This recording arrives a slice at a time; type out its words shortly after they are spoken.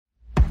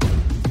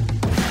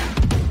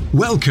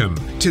Welcome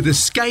to the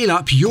Scale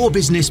Up Your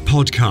Business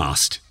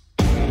podcast.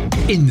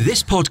 In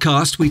this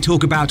podcast, we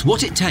talk about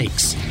what it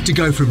takes to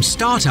go from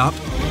startup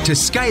to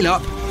scale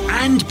up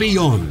and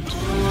beyond.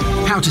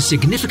 How to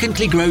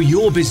significantly grow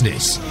your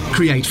business,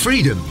 create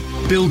freedom,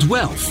 build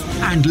wealth,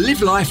 and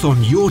live life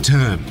on your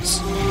terms.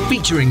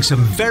 Featuring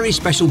some very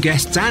special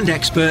guests and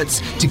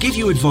experts to give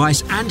you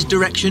advice and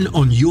direction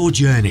on your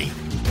journey.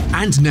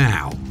 And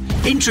now,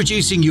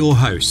 introducing your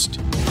host,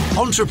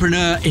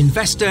 entrepreneur,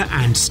 investor,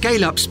 and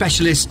scale-up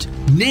specialist,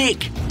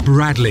 Nick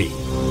Bradley.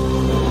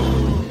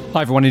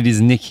 Hi everyone, it is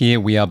Nick here.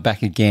 We are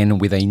back again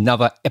with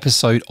another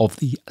episode of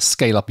the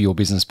Scale Up Your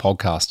Business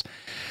podcast.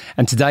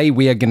 And today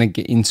we are going to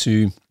get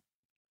into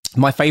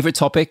my favorite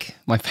topic.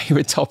 My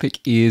favorite topic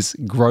is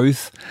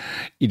growth.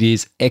 It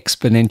is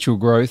exponential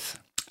growth.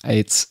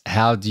 It's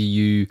how do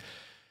you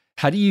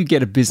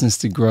get a business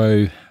to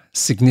grow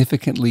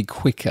significantly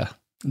quicker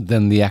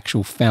than the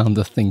actual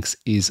founder thinks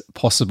is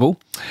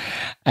possible.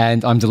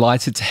 And I'm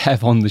delighted to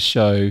have on the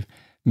show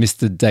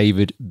Mr.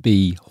 David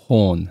B.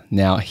 Horn.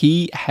 Now,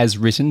 David has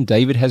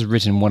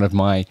written one of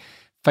my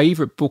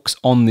favorite books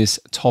on this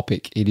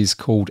topic. It is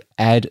called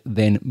Add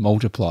Then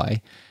Multiply: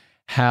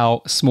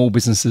 How Small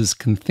Businesses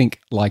Can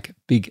Think Like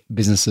Big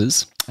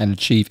Businesses and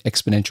Achieve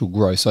Exponential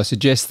Growth. So I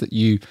suggest that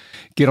you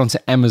get onto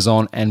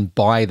Amazon and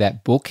buy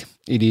that book.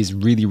 It is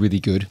really,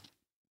 really good.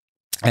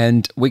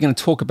 And we're going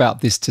to talk about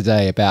this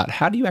today, about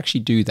how do you actually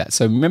do that.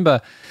 So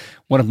remember,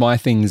 one of my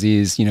things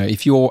is,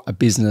 if you're a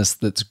business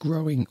that's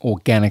growing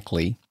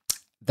organically,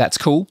 that's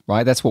cool,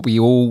 right? That's what we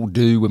all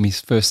do when we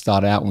first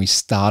start out. When we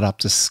start up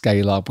to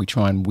scale up, we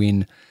try and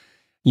win,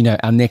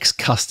 our next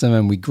customer,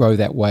 and we grow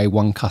that way,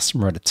 one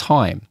customer at a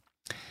time.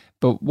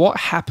 But what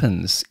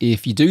happens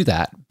if you do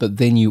that, but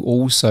then you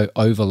also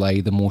overlay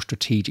the more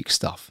strategic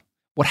stuff?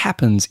 What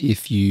happens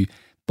if you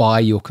buy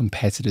your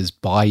competitors,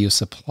 buy your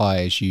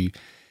suppliers, you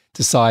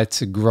decide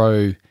to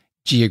grow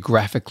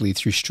geographically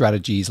through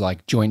strategies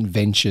like joint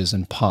ventures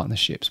and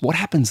partnerships? What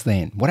happens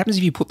then? What happens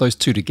if you put those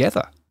two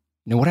together?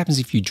 What happens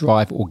if you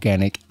drive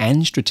organic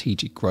and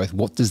strategic growth?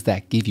 What does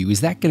that give you? Is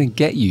that going to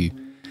get you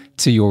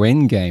to your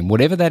end game,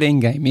 whatever that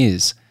end game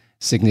is,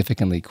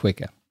 significantly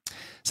quicker?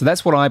 So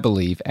that's what I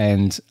believe,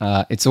 and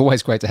it's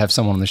always great to have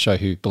someone on the show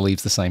who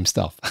believes the same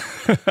stuff.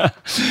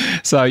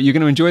 So you're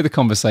going to enjoy the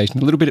conversation.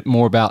 A little bit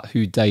more about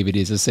who David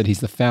is. As I said,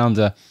 he's the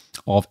founder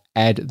of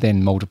Add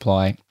Then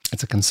Multiply.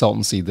 It's a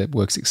consultancy that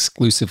works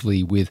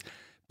exclusively with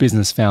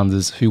business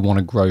founders who want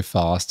to grow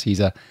fast.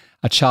 He's a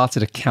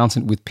chartered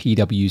accountant with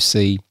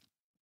PwC.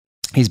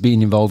 He's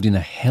been involved in a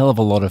hell of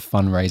a lot of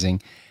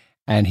fundraising,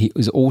 and he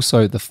is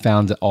also the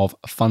founder of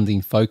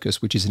Funding Focus,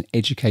 which is an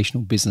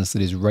educational business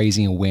that is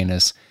raising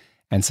awareness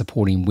and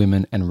supporting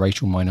women and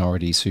racial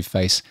minorities who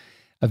face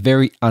a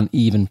very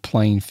uneven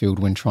playing field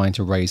when trying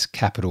to raise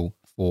capital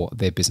for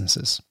their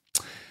businesses.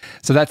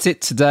 So that's it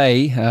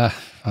today.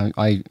 I'm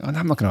not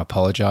going to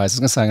apologize. I was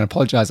going to say I'm going to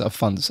apologize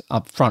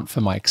up front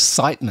for my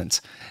excitement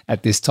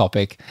at this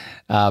topic,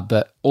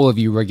 but all of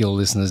you regular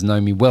listeners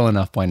know me well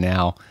enough by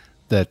now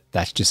that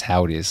that's just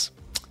how it is.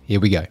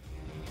 Here we go.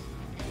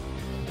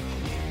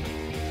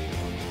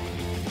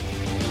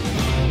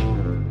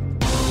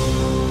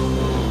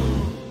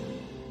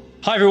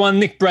 Hi everyone,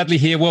 Nick Bradley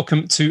here.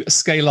 Welcome to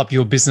Scale Up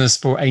Your Business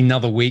for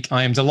another week.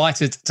 I am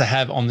delighted to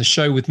have on the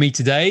show with me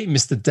today,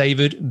 Mr.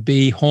 David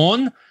B.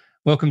 Horn.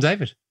 Welcome,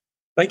 David.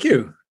 Thank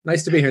you.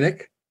 Nice to be here,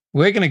 Nick.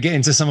 We're going to get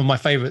into some of my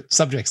favorite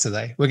subjects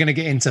today. We're going to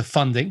get into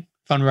funding,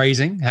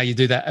 fundraising, how you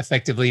do that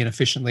effectively and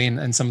efficiently,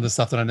 and some of the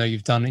stuff that I know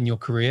you've done in your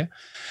career.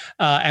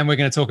 And we're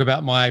going to talk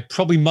about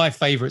probably my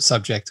favorite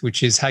subject,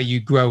 which is how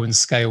you grow and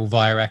scale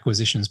via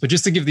acquisitions. But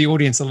just to give the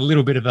audience a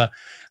little bit of a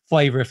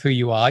flavor of who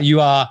you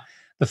are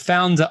the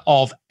founder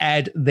of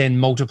Add Then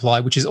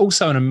Multiply, which is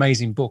also an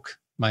amazing book,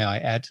 may I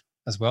add,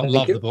 as well.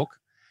 Love the book.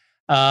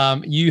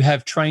 You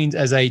have trained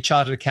as a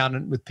chartered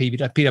accountant with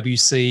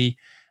PwC.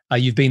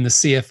 You've been the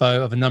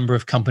CFO of a number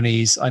of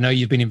companies. I know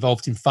you've been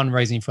involved in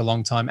fundraising for a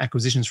long time,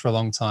 acquisitions for a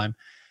long time,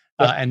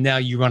 and now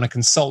you run a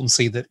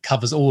consultancy that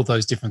covers all of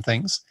those different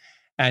things.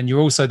 And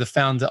you're also the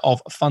founder of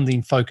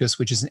Funding Focus,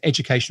 which is an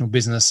educational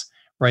business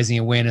raising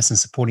awareness and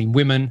supporting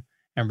women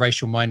and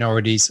racial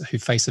minorities who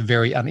face a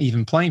very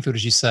uneven playing field,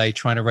 as you say,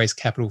 trying to raise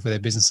capital for their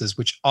businesses,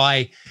 which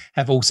I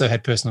have also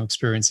had personal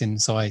experience in.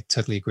 So I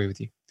totally agree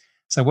with you.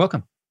 So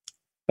welcome.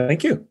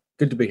 Thank you.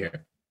 Good to be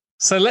here.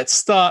 So let's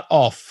start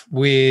off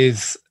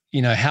with,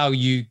 how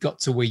you got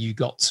to where you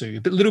got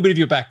to, a little bit of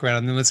your background,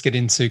 and then let's get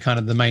into kind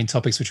of the main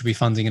topics, which will be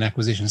funding and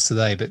acquisitions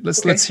today. But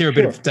let's hear a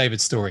bit of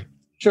David's story.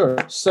 Sure.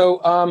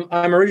 So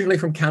I'm originally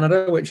from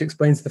Canada, which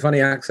explains the funny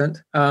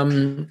accent.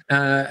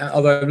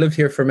 Although I've lived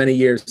here for many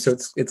years, so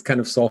it's kind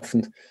of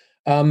softened.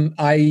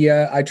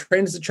 I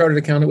trained as a chartered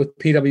accountant with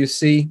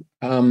PwC,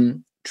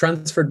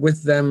 transferred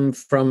with them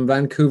from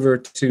Vancouver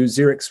to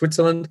Zurich,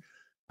 Switzerland.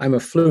 I'm a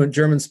fluent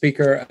German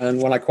speaker,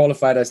 and when I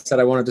qualified, I said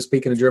I wanted to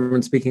speak in a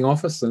German-speaking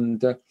office.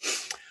 And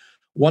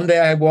one day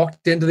I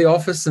walked into the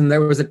office, and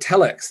there was a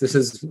telex. This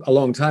is a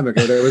long time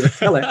ago. There was a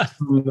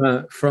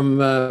telex from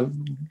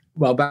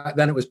back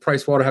then it was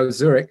Pricewaterhouse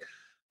Zurich,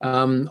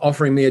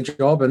 offering me a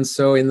job. And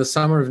so in the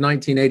summer of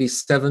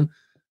 1987,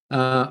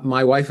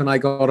 my wife and I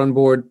got on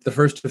board the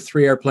first of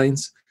 3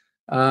 airplanes.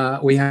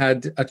 We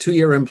had a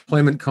 2-year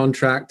employment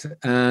contract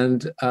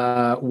and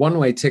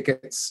one-way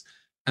tickets,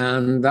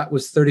 and that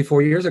was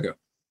 34 years ago.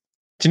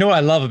 Do you know what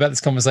I love about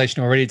this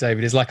conversation already,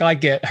 David? Is like I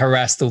get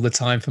harassed all the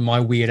time for my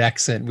weird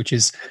accent, which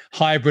is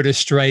hybrid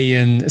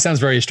Australian. It sounds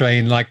very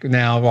Australian like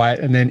now, right?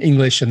 And then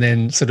English and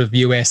then sort of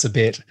US a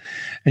bit.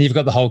 And you've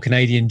got the whole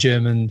Canadian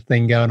German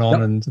thing going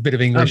on and a bit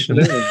of English.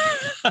 Absolutely.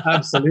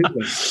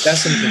 Absolutely.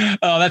 Definitely.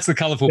 Oh, that's the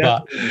colourful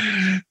part.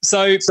 So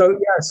I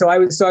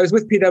was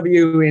with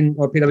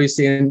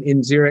PwC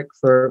in Zurich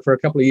for a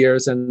couple of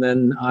years, and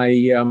then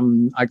I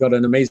got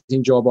an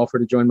amazing job offer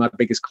to join my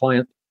biggest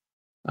client,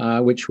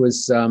 which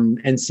was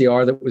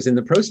NCR, that was in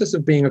the process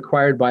of being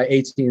acquired by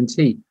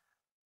AT&T,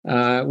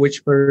 which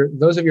for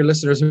those of your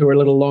listeners who are a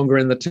little longer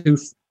in the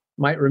tooth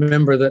might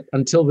remember that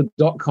until the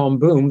dot-com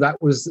boom,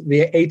 that was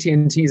the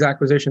AT&T's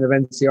acquisition of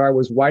NCR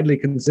was widely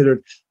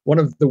considered one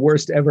of the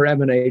worst ever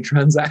M&A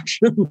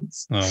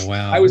transactions. Oh,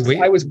 wow. I was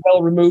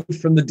well removed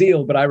from the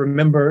deal, but I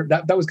remember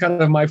that was kind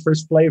of my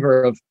first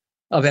flavor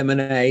of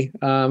M&A,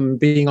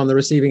 being on the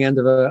receiving end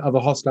of a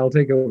hostile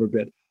takeover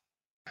bid.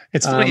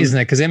 It's funny, isn't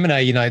it? Because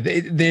M&A,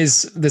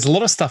 there's a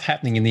lot of stuff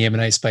happening in the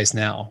M&A space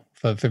now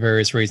for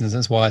various reasons.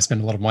 That's why I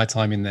spend a lot of my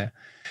time in there.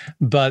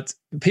 But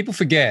people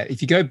forget,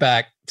 if you go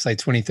back, say,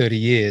 20, 30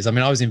 years, I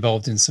mean, I was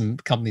involved in some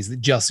companies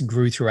that just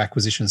grew through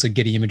acquisition. So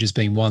Getty Images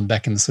being one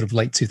back in the sort of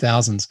late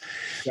 2000s.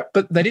 Yep.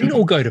 But they didn't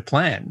all go to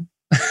plan.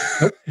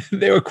 Nope.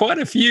 There were quite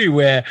a few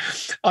where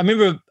I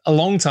remember a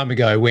long time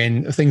ago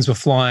when things were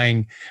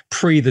flying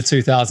pre the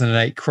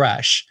 2008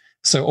 crash,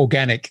 so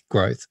organic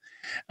growth.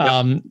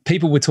 Yep.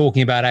 People were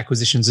talking about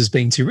acquisitions as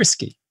being too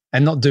risky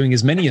and not doing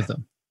as many of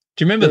them.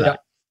 Do you remember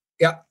that?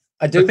 Yeah,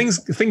 I do.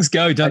 But things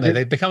go, don't they?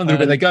 They become a little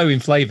bit. They go in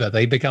flavor.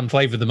 They become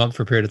flavor of the month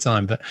for a period of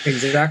time. But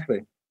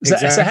exactly. So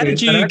how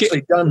did you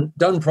get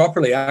done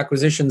properly?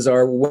 Acquisitions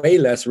are way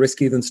less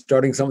risky than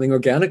starting something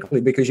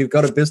organically because you've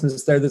got a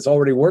business there that's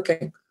already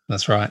working.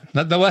 That's right.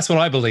 That's what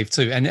I believe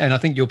too. And I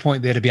think your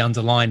point there to be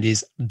underlined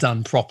is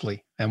done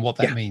properly and what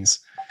that means.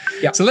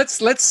 Yeah. So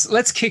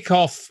let's kick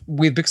off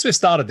with, because we've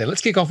started there,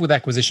 let's kick off with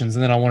acquisitions,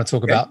 and then I want to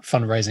talk about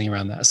fundraising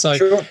around that.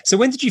 So, So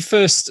when did you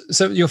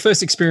your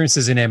first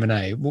experiences in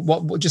M&A,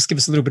 what just give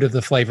us a little bit of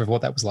the flavor of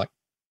what that was like?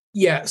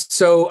 Yeah.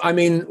 So, I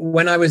mean,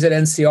 when I was at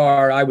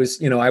NCR, I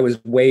was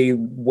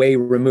way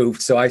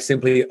removed. So I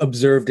simply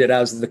observed it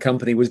as the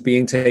company was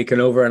being taken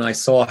over, and I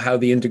saw how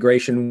the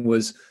integration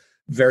was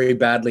very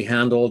badly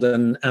handled.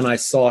 And I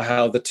saw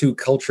how the two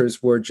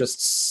cultures were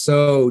just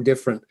so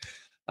different.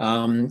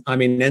 I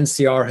mean,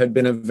 NCR had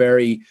been a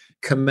very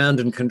command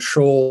and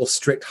control,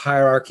 strict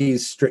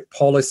hierarchies, strict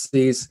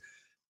policies.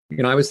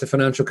 I was the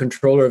financial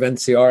controller of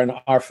NCR, and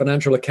our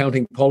financial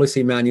accounting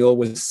policy manual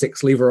was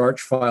 6 lever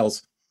arch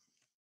files.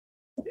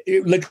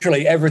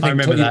 Literally everything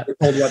told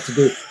you what to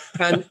do.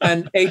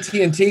 And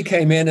AT&T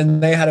came in,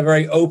 and they had a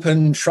very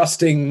open,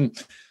 trusting,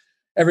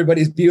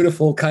 everybody's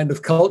beautiful kind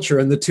of culture,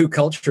 and the two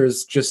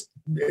cultures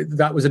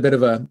that was a bit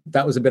of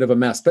a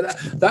mess. But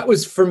that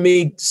was for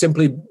me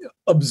simply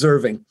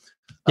observing.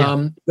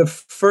 Yeah. The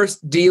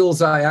first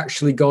deals I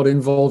actually got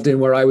involved in,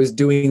 where I was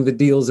doing the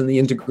deals and the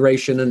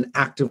integration and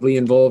actively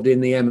involved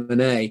in the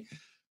M&A,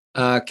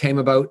 came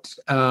about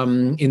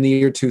in the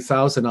year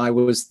 2000. I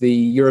was the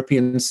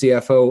European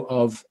CFO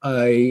of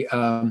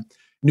a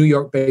New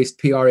York-based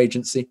PR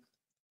agency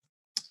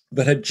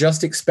that had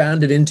just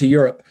expanded into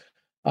Europe.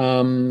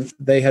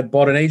 They had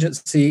bought an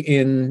agency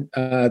in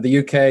the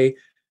UK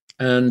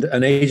and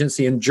an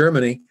agency in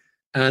Germany,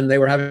 and they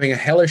were having a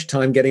hellish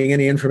time getting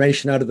any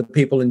information out of the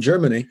people in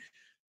Germany.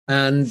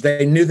 And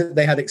they knew that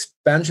they had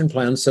expansion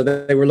plans, so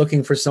they were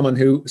looking for someone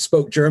who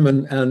spoke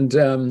German and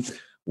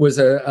was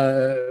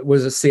a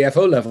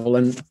CFO level,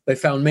 and they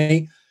found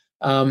me.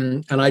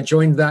 And I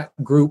joined that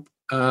group.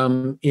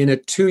 In a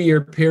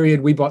 2-year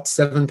period, we bought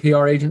 7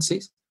 PR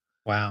agencies.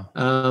 Wow.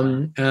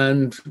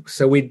 And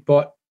so we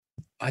bought,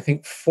 I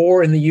think,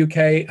 4 in the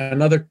UK,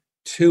 another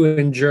 2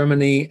 in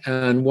Germany,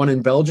 and 1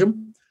 in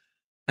Belgium.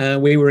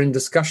 And we were in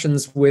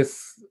discussions with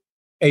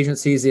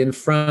agencies in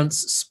France,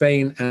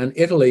 Spain, and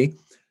Italy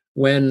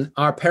when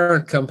our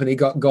parent company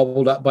got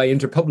gobbled up by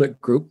Interpublic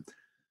Group.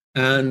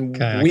 And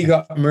we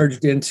got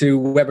merged into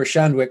Weber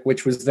Shandwick,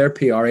 which was their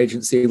PR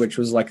agency, which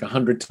was like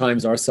 100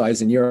 times our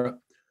size in Europe.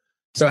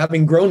 So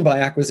having grown by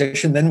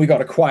acquisition, then we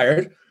got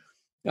acquired.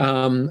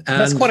 And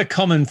that's quite a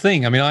common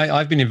thing. I mean,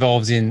 I've been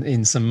involved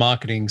in some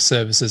marketing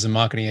services and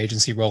marketing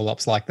agency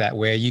roll-ups like that,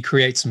 where you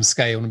create some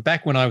scale. And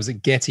back when I was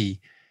at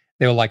Getty,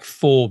 there were like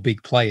 4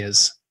 big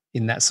players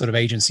in that sort of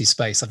agency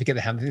space. I forget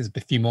how many, there's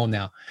a few more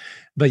now,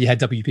 but you had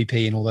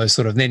WPP and all those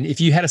sort of. Then if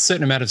you had a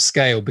certain amount of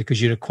scale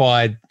because you'd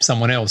acquired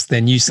someone else,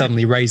 then you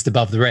suddenly raised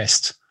above the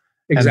rest.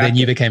 Exactly. And then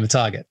you became a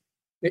target.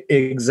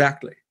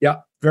 Exactly.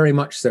 Yeah, very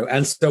much so.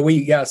 And so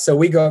we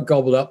got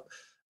gobbled up.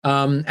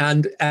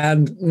 And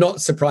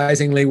not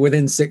surprisingly,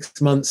 within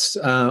 6 months,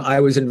 I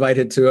was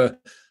invited to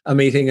a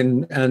meeting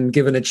and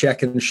given a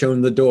check and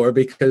shown the door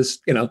because,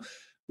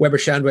 Weber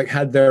Shandwick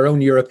had their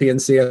own European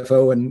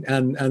CFO,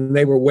 and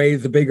they were way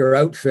the bigger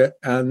outfit.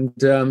 And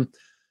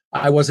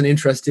I wasn't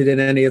interested in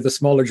any of the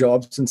smaller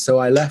jobs, and so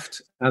I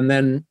left. And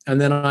then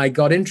I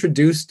got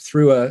introduced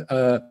through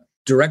a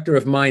director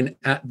of mine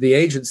at the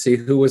agency,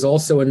 who was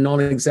also a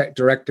non-exec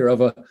director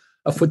of a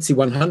FTSE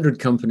 100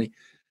 company.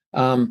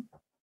 And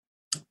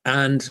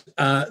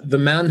the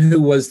man who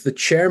was the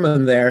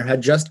chairman there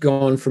had just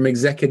gone from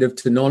executive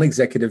to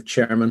non-executive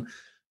chairman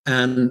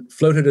and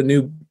floated a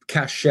new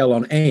cash shell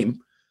on AIM,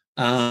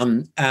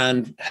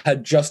 and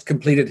had just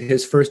completed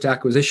his first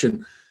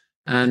acquisition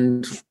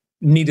and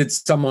needed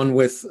someone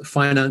with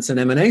finance and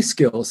M&A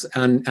skills.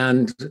 And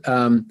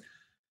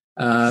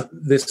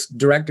this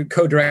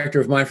co-director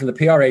of mine from the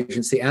PR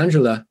agency,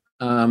 Angela,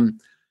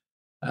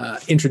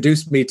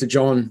 introduced me to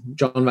John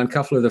Van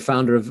Kuffler, the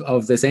founder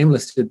of this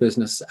AIM-listed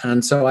business.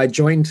 And so I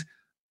joined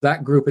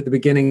that group at the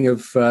beginning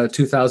of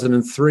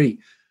 2003.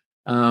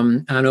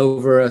 And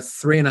over a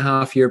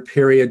 3.5-year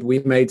period, we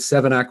made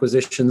 7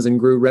 acquisitions and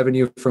grew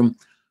revenue from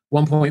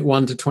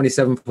 1.1 to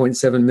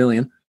 27.7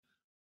 million.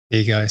 There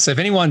you go. So if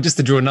anyone, just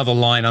to draw another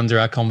line under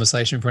our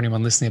conversation for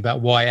anyone listening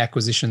about why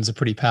acquisitions are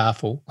pretty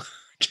powerful,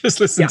 just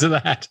listen to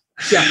that.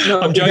 Yeah, no,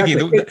 I'm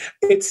joking.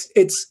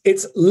 Exactly.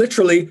 It's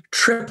literally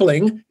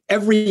tripling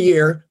every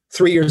year,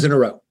 3 years in a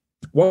row.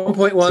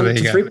 1.1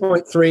 to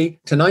 3.3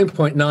 to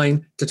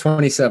 9.9 to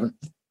 27.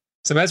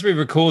 So as we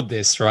record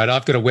this, right,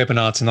 I've got a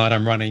webinar tonight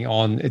I'm running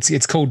on,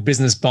 it's called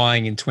Business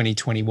Buying in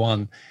 2021.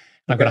 And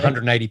I've got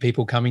 180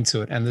 people coming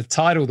to it. And the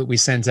title that we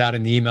sent out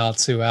in the email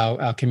to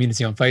our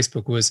community on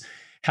Facebook was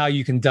How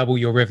You Can Double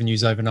Your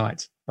Revenues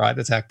Overnight, right?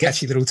 That's our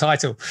catchy little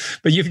title.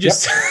 But you've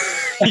just...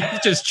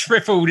 You've just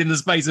tripled in the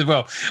space of,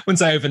 well, I wouldn't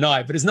say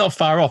overnight, but it's not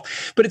far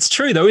off. But it's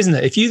true though, isn't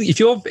it?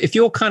 If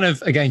you're kind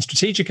of, again,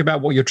 strategic about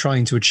what you're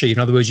trying to achieve,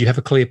 in other words, you have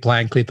a clear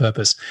plan, clear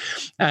purpose,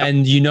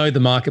 and you know the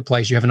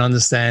marketplace, you have an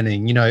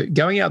understanding,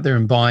 going out there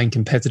and buying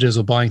competitors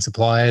or buying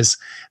suppliers,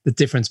 the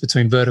difference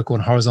between vertical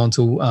and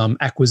horizontal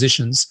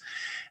acquisitions,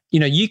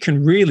 you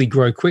can really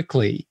grow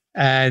quickly.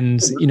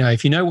 And,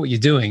 if you know what you're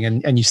doing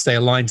and you stay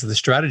aligned to the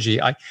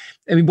strategy, I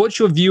mean, what's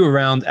your view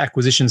around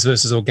acquisitions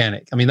versus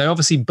organic? I mean, they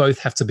obviously both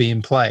have to be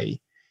in play,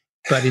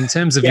 but in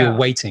terms of your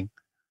weighting.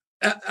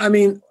 I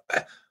mean,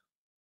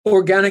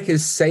 organic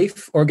is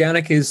safe.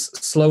 Organic is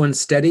slow and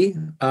steady.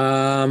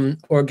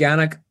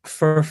 Organic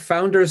for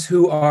founders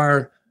who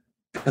are,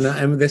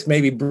 and this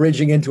may be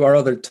bridging into our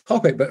other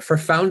topic, but for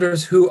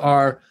founders who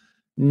are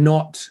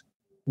not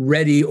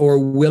ready or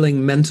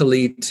willing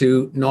mentally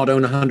to not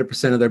own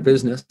 100% of their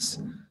business,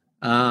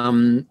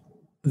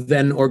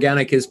 then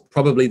organic is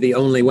probably the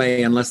only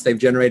way, unless they've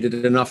generated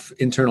enough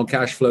internal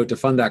cash flow to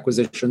fund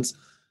acquisitions,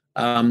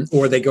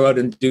 or they go out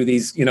and do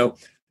these,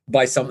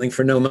 buy something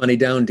for no money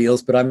down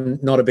deals, but I'm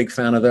not a big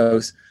fan of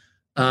those.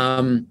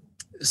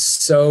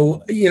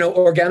 So,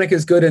 organic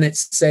is good and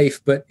it's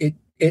safe, but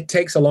it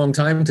takes a long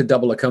time to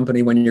double a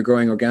company when you're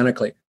growing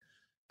organically.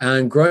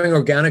 And growing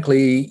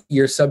organically,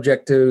 you're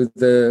subject to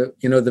the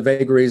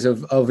vagaries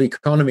of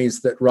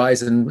economies that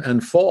rise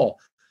and fall.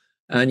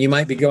 And you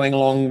might be going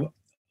along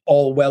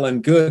all well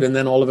and good, and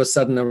then all of a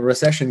sudden a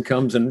recession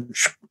comes and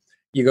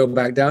you go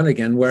back down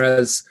again.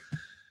 Whereas,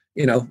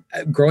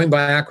 growing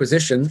by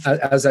acquisition,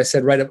 as I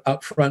said right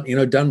up front,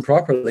 done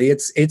properly,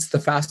 it's the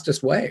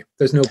fastest way.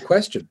 There's no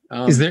question.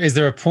 Is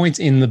there a point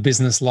in the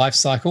business life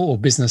cycle or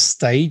business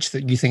stage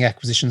that you think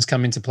acquisitions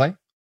come into play?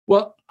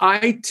 Well,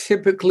 I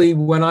typically,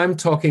 when I'm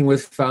talking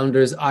with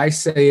founders, I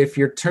say if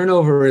your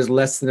turnover is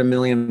less than £1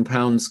 million,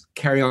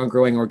 carry on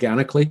growing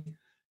organically.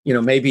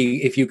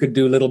 Maybe if you could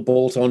do little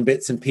bolt-on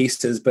bits and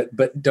pieces, but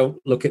don't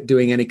look at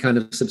doing any kind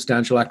of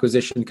substantial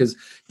acquisition, because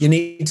you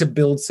need to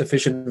build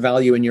sufficient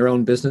value in your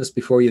own business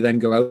before you then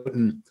go out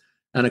and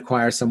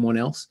acquire someone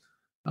else.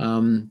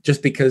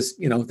 Just because,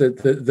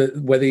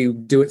 the whether you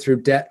do it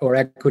through debt or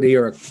equity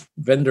or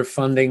vendor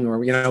funding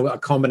or, a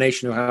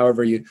combination of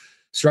however you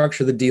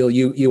structure the deal,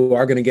 you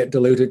are going to get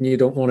diluted, and you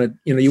don't want to,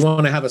 you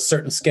want to have a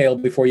certain scale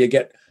before you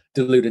get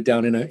diluted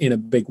down in a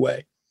big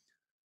way.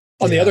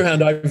 On the other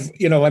hand, I've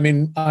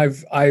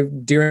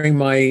during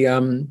my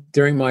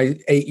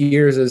 8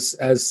 years as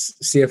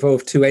CFO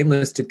of 2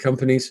 AIM-listed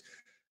companies,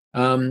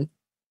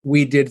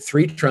 we did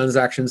 3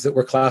 transactions that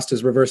were classed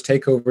as reverse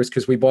takeovers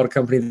because we bought a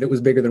company that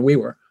was bigger than we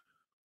were.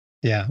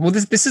 Yeah, well,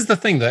 this is the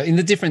thing though, in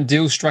the different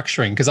deal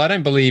structuring, because I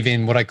don't believe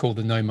in what I call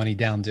the no money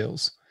down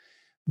deals.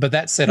 But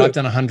that said, I've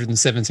done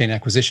 117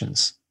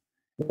 acquisitions.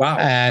 Wow!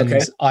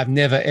 And I've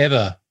never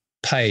ever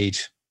paid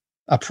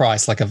a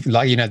price like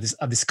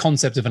this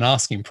concept of an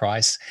asking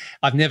price.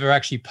 I've never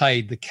actually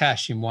paid the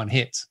cash in one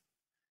hit.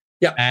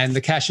 Yeah, and the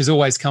cash has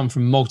always come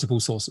from multiple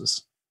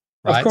sources,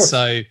 right?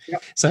 So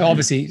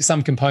obviously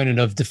some component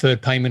of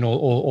deferred payment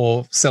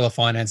or seller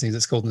financing, as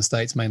it's called in the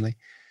States mainly.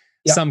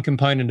 Yep. Some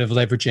component of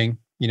leveraging,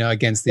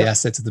 against the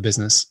assets of the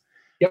business.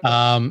 Yep.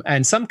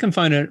 And some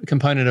component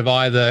of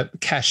either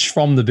cash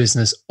from the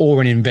business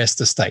or an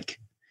investor stake.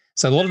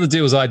 So a lot of the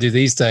deals I do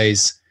these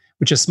days,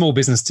 which are small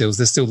business deals,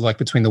 they're still like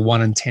between the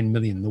 1 and 10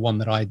 million, the one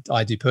that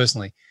I do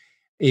personally.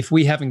 If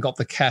we haven't got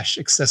the cash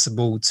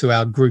accessible to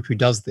our group who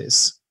does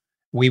this,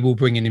 we will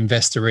bring an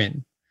investor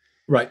in.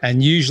 Right.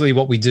 And usually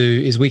what we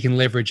do is we can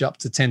leverage up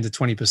to 10 to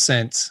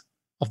 20%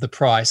 of the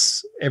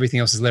price. Everything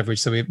else is leveraged.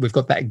 So we've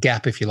got that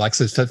gap, if you like.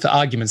 So for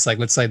argument's sake,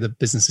 let's say the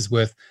business is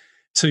worth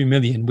 2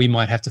 million. We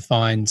might have to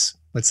find,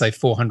 let's say,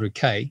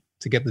 400K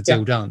to get the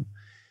deal done.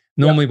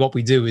 Normally what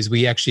we do is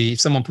we actually,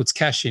 if someone puts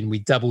cash in, we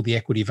double the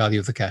equity value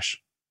of the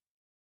cash,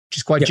 which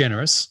is quite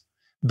generous.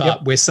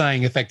 But we're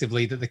saying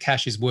effectively that the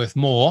cash is worth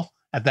more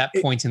at that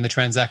point in the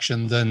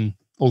transaction than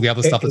all the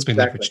other stuff that's been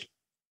leveraged.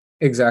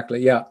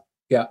 Exactly. Yeah.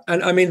 Yeah.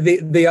 And I mean,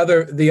 the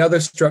other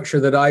structure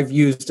that I've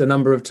used a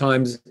number of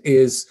times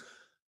is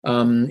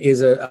on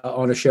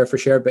a share for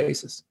share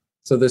basis.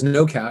 So there's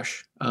no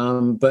cash,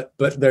 but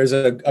there's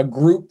a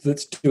group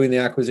that's doing the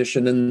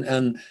acquisition,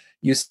 and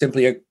you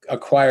simply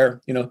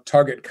acquire,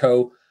 Target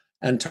Co,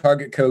 and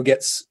Target Co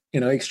gets,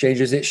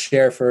 exchanges its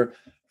share for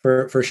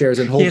shares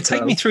in Holdco. Yeah,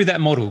 take me through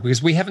that model,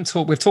 because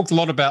we've talked a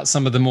lot about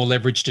some of the more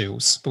leveraged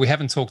deals, but we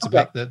haven't talked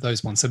about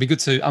those ones. So it'd be good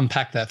to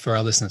unpack that for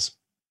our listeners.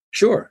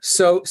 Sure.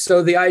 So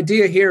the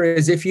idea here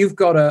is, if you've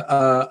got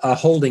a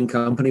holding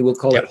company, we'll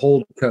call it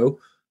Holdco,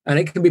 and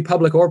it can be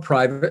public or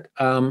private.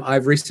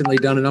 I've recently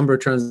done a number of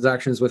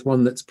transactions with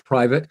one that's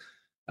private.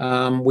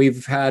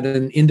 We've had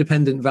an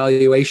independent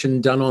valuation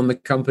done on the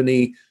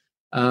company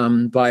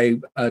by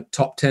a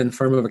top 10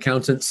 firm of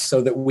accountants,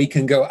 so that we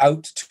can go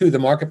out to the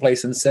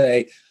marketplace and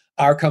say,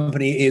 our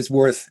company is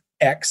worth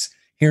X.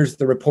 Here's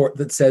the report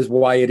that says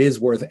why it is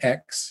worth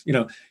X.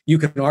 You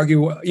can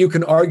argue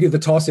the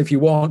toss if you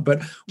want,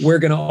 but we're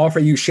going to offer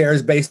you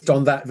shares based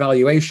on that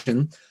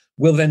valuation.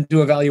 We'll then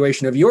do a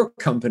valuation of your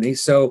company.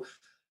 So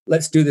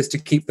let's do this to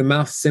keep the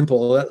math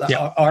simple.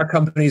 Our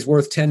company is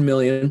worth 10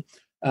 million.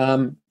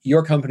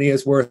 Your company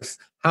is worth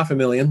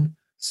 500,000.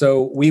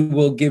 So we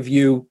will give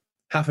you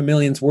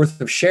 500,000's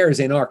worth of shares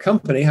in our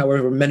company,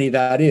 however many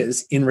that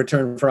is, in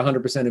return for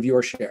 100% of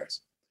your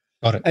shares.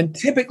 Got it. And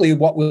typically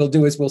what we'll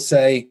do is we'll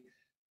say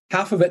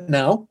half of it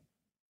now,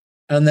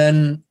 and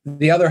then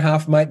the other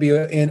half might be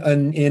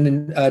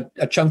in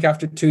a chunk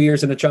after 2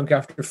 years and a chunk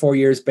after 4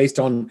 years, based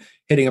on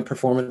hitting a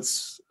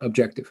performance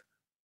objective.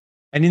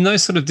 And in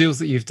those sort of deals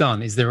that you've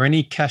done, is there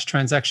any cash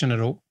transaction at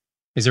all?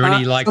 Is there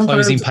any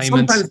closing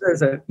payments?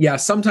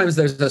 Sometimes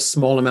there's a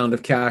small amount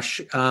of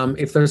cash.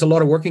 If there's a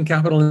lot of working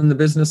capital in the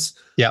business,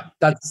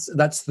 that's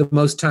the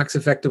most tax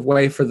effective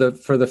way for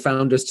the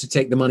founders to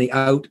take the money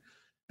out,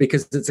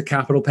 because it's a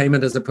capital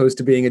payment as opposed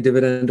to being a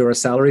dividend or a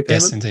salary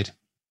payment. Yes,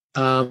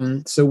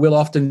 indeed. So we'll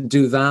often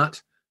do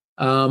that.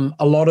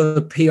 A lot of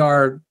the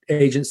PR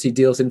agency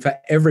deals, in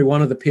fact, every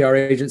one of the PR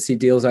agency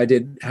deals I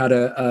did had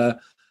a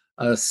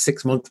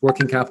 6-month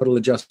working capital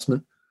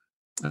adjustment.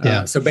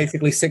 So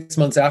basically 6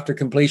 months after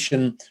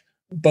completion,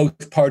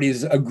 both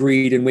parties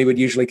agreed, and we would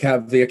usually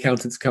have the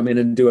accountants come in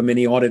and do a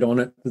mini audit on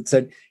it that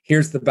said,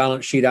 here's the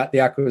balance sheet at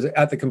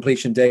the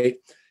completion date.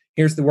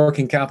 Here's the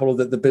working capital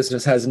that the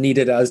business has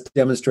needed as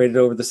demonstrated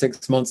over the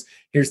 6 months.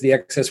 Here's the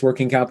excess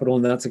working capital,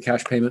 and that's a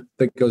cash payment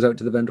that goes out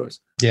to the vendors.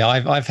 Yeah,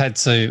 I've had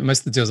to, most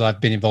of the deals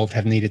I've been involved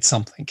have needed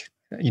something,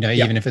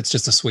 even if it's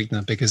just a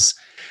sweetener, because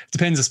it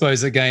depends, I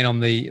suppose, again, on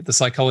the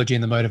psychology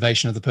and the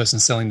motivation of the person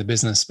selling the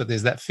business. But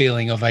there's that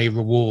feeling of a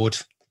reward,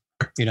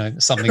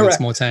 something that's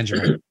more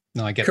tangible.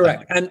 No, I get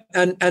that. Correct.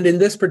 And in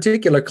this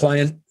particular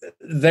client,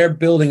 they're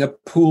building a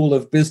pool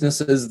of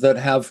businesses that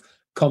have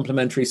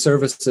complementary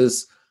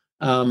services.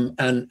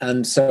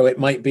 And so it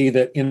might be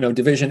that,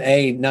 Division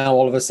A now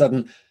all of a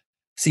sudden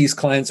sees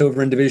clients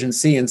over in Division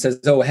C and says,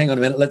 oh, hang on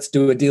a minute, let's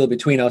do a deal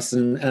between us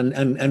and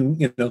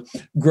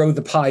grow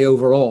the pie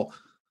overall.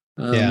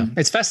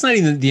 It's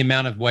fascinating the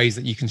amount of ways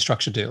that you can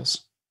structure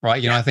deals,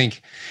 right? I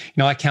think,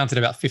 I counted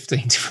about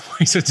 15 different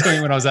ways of doing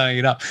it when I was adding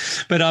it up.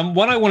 But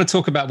what I want to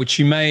talk about, which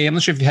I'm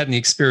not sure if you had any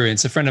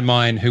experience, a friend of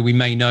mine who we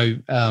may know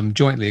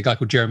jointly, a guy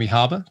called Jeremy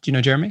Harbour. Do you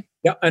know Jeremy?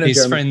 Yeah, I know He's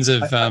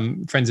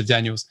Jeremy. friends of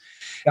Daniel's.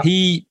 Yeah.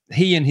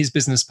 He and his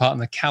business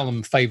partner,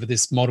 Callum, favor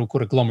this model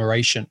called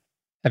agglomeration.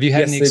 Have you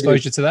had any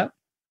exposure to that?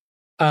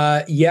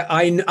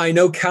 I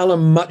know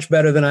Callum much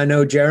better than I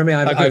know Jeremy.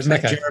 I've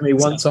met Jeremy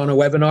once on a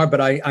webinar, but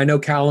I know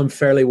Callum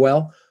fairly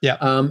well. Yeah,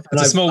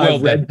 it's a small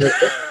world.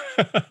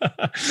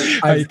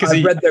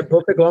 I've read their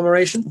book,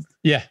 Agglomeration.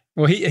 Yeah,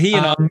 well, he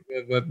and I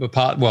were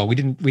part. Well, we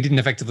didn't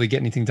effectively get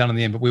anything done in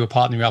the end, but we were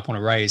partnering up on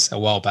a raise a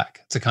while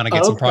back to kind of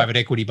get some private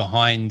equity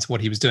behind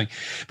what he was doing.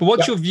 But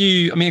what's your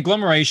view? I mean,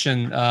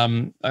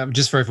 agglomeration.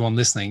 Just for everyone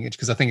listening,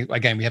 because I think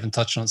again we haven't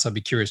touched on it, so I'd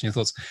be curious in your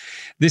thoughts.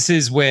 This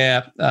is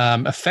where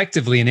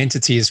effectively an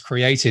entity is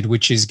created,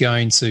 which is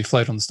going to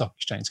float on the stock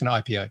exchange. It's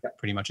going to IPO,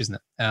 pretty much, isn't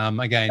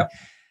it?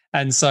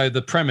 And so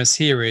the premise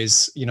here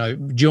is,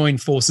 join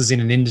forces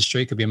in an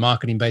industry. It could be a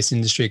marketing-based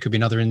industry. It could be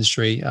another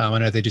industry. I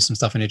know they do some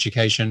stuff in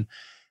education.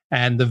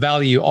 And the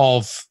value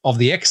of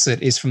the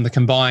exit is from the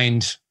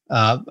combined,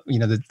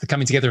 the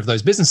coming together of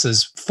those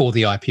businesses for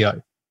the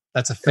IPO.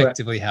 That's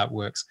effectively how it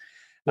works.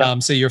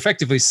 Yep. So you're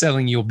effectively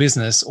selling your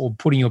business or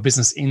putting your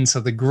business into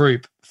the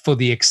group for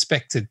the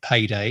expected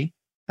payday.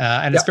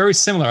 And it's very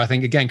similar, I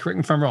think, again, correct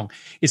me if I'm wrong.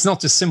 It's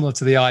not just similar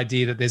to the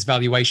idea that there's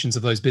valuations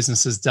of those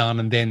businesses done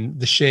and then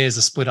the shares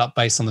are split up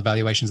based on the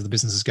valuations of the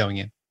businesses going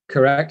in.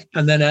 Correct.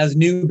 And then as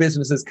new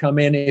businesses come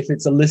in, if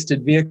it's a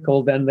listed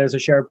vehicle, then there's a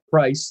share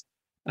price,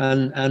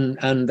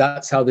 and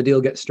that's how the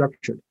deal gets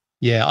structured.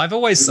 Yeah, I've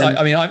always,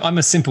 I'm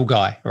a simple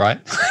guy, right?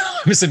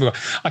 I'm a simple guy.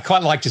 I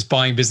quite like just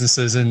buying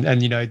businesses and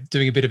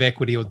doing a bit of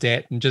equity or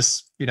debt and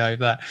just,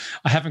 that.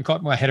 I haven't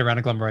got my head around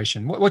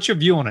agglomeration. What's your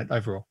view on it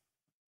overall?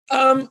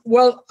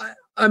 Well,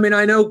 I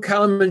know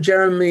Callum and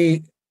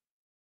Jeremy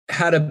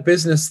had a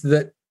business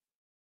that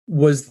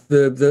was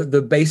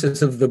the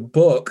basis of the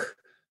book,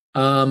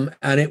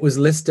 and it was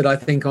listed, I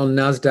think, on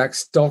NASDAQ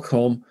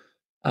Stockholm.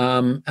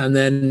 And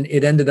then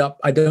it ended up,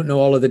 I don't know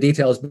all of the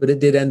details, but it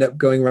did end up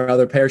going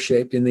rather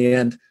pear-shaped in the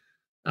end.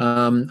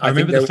 I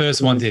remember the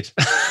first one did.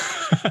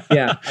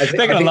 Yeah.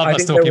 They're going to love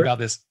us talking about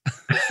this.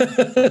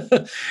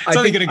 It's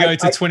only going to go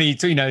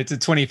to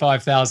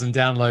 25,000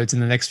 downloads in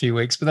the next few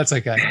weeks, but that's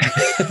okay.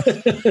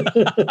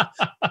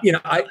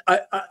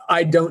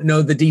 I don't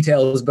know the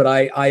details, but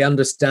I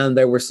understand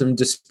there were some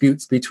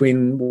disputes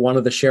between one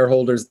of the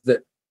shareholders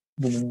that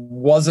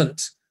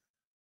wasn't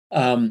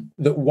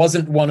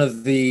one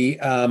of the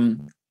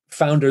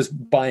founders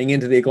buying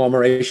into the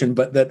agglomeration,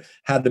 but that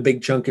had a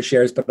big chunk of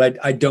shares. But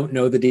I don't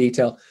know the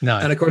detail. No.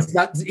 And of course,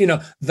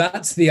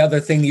 that's the other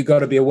thing you got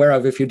to be aware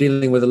of if you're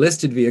dealing with a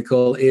listed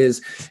vehicle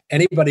is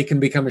anybody can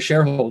become a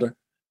shareholder.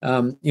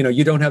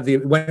 You don't have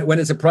when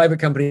it's a private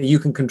company, you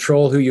can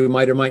control who you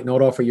might or might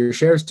not offer your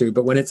shares to.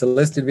 But when it's a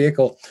listed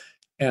vehicle,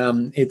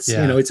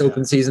 it's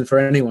open season for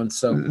anyone.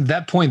 So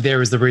that point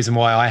there is the reason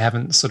why I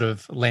haven't sort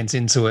of lent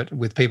into it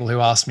with people who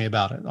ask me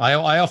about it.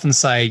 I often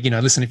say,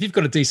 listen, if you've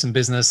got a decent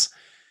business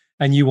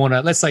and you want to,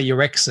 let's say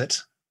your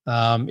exit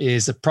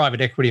is a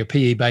private equity or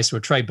PE based or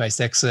a trade based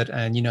exit,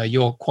 and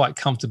you're quite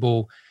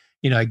comfortable,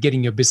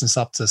 getting your business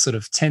up to sort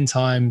of 10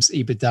 times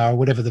EBITDA or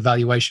whatever the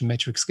valuation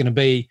metric's going to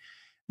be,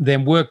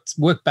 then work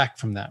back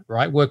from that,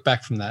 right? Work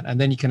back from that, and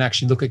then you can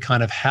actually look at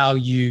kind of how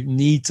you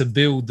need to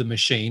build the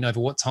machine over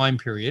what time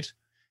period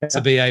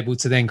to be able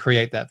to then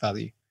create that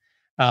value.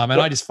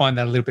 I just find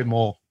that a little bit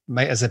more,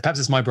 as perhaps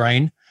it's my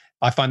brain,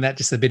 I find that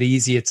just a bit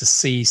easier to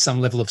see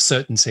some level of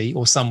certainty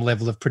or some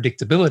level of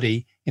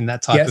predictability in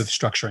that type of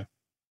structuring.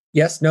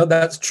 Yes, no,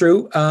 that's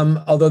true.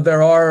 Although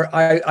there are,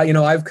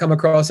 I've come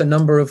across a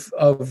number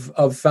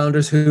of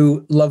founders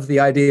who love the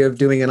idea of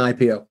doing an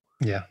IPO.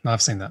 Yeah,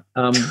 I've seen that.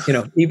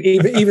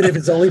 Even if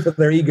it's only for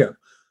their ego.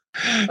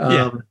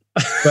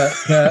 But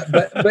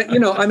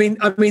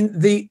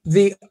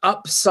the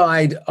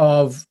upside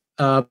of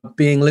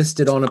being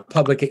listed on a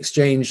public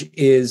exchange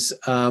is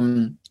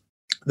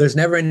there's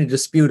never any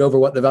dispute over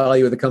what the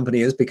value of the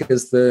company is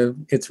because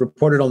it's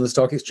reported on the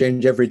stock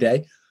exchange every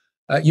day.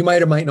 You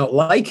might or might not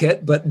like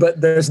it, but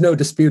there's no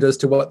dispute as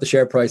to what the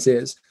share price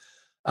is.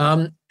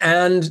 And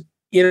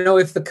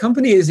if the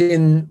company is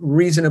in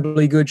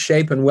reasonably good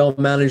shape and well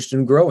managed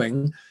and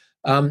growing,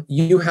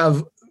 you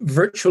have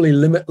virtually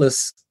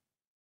limitless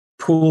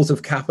pools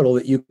of capital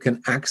that you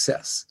can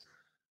access.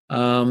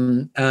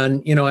 In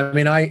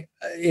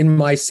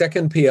my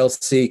second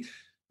PLC,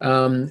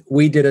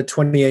 we did a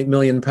 28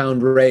 million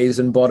pound raise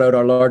and bought out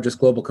our largest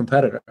global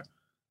competitor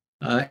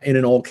in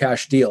an all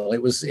cash deal.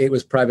 It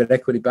was private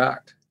equity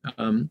backed.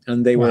 And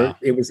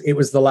it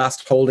was the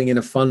last holding in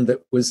a fund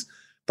that was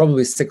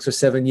probably 6 or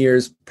 7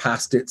 years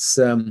past its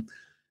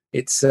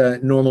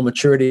normal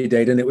maturity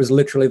date. And it was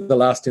literally the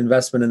last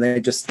investment, and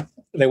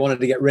they wanted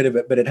to get rid of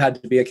it, but it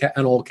had to be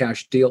an all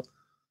cash deal.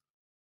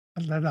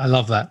 I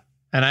love that.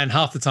 And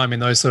half the time in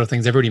those sort of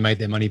things, they've already made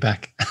their money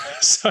back.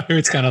 So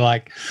it's kind of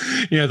like,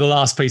 the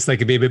last piece they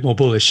could be a bit more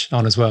bullish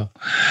on as well.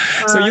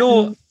 So I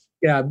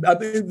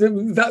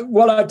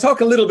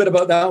talk a little bit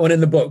about that one in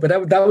the book,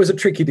 but that was a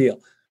tricky deal.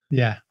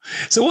 Yeah.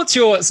 So what's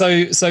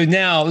so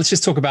now let's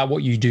just talk about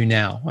what you do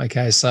now.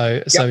 Okay.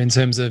 So in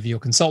terms of your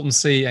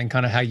consultancy and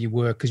kind of how you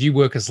work, because you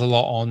work as a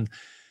lot on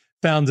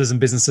founders and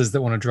businesses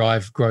that want to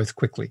drive growth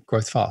quickly,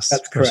 growth fast.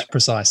 That's correct.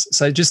 Precise.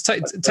 So just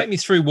take me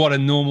through what a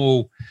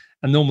normal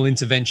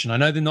intervention. I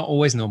know they're not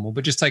always normal,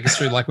 but just take us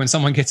through like when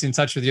someone gets in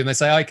touch with you and they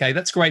say, okay,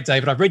 that's great,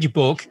 David, I've read your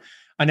book.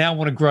 I now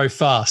want to grow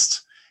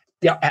fast.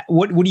 Yeah.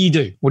 What do you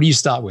do? What do you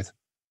start with?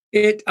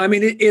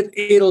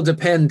 It'll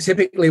depend.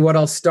 Typically what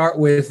I'll start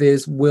with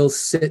is we'll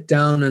sit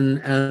down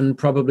and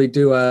probably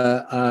do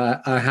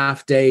a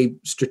half-day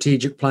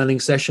strategic planning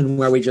session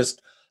where we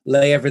just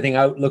lay everything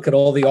out, look at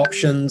all the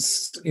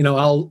options.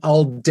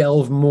 I'll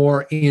delve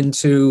more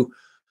into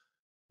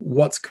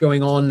what's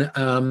going on.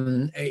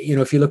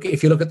 If you look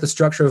at the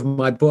structure of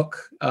my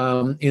book,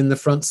 in the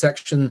front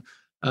section,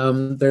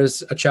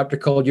 there's a chapter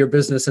called Your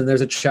Business and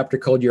there's a chapter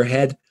called Your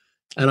Head.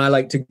 And I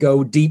like to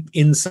go deep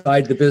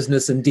inside the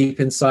business and deep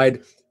inside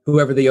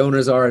whoever the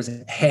owners are as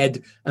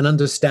head and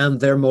understand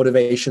their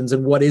motivations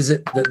and what is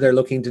it that they're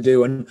looking to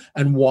do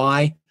and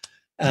why.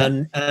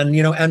 And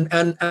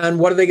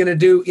what are they going to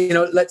do?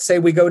 Let's say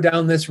we go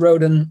down this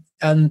road and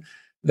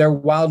they're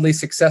wildly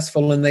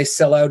successful and they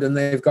sell out and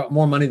they've got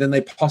more money than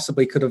they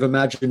possibly could have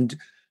imagined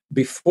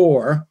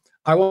before.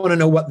 I want to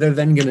know what they're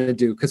then going to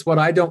do, because what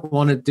I don't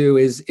want to do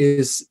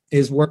is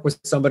work with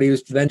somebody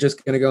who's then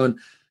just going to go and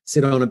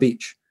sit on a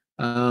beach.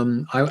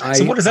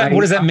 So what does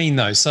that mean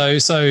though?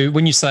 So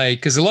when you say,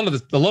 because a lot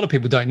of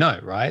people don't know,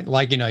 right?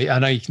 Like, I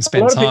know you can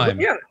spend time.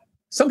 People, yeah.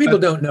 Some people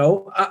don't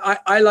know.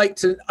 I like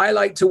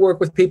to work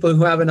with people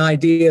who have an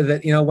idea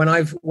that,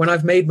 when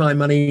I've made my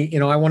money,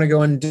 I want to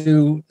go and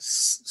do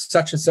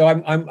such and so.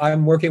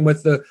 I'm working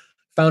with the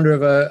founder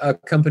of a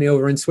company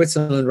over in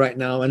Switzerland right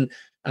now,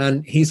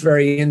 and he's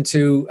very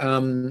into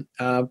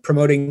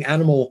promoting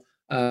animal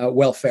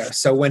welfare.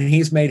 So when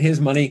he's made his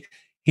money,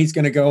 he's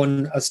going to go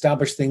and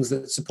establish things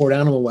that support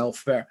animal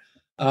welfare.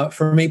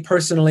 For me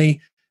personally,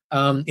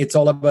 it's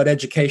all about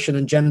education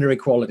and gender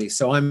equality.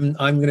 So I'm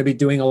going to be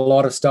doing a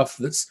lot of stuff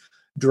that's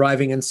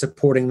driving and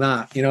supporting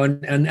that,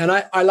 and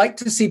I like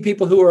to see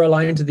people who are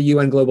aligned to the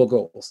UN global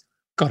goals.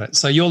 Got it.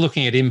 So you're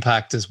looking at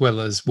impact as well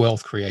as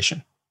wealth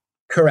creation.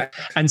 Correct.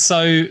 And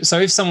so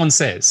if someone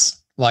says,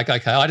 like,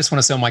 okay, I just want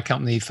to sell my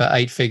company for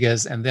 8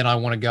 figures and then I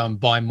want to go and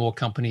buy more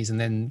companies and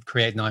then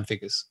create 9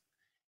 figures.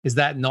 Is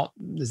that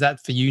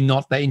for you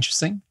not that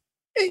interesting?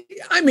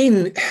 I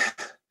mean,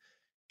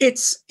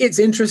 it's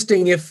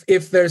interesting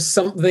if there's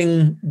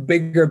something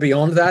bigger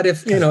beyond that.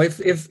 If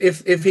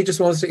he just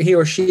wants to, he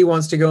or she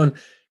wants to go and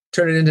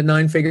turn it into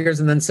 9 figures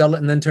and then sell it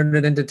and then turn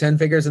it into 10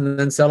 figures and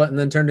then sell it and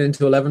then turn it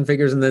into 11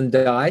 figures and then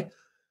die.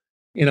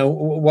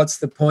 What's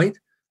the point?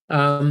 I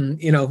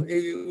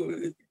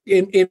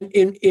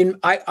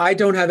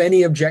don't have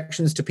any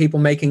objections to people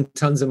making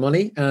tons of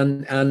money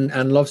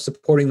and love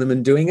supporting them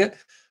and doing it.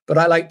 But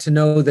I like to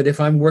know that if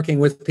I'm working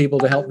with people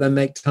to help them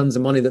make tons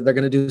of money, that they're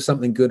going to do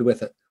something good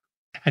with it.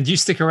 And do you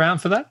stick around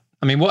for that?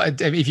 I mean,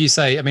 what if you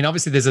say? I mean,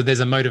 obviously there's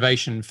a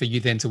motivation for you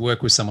then to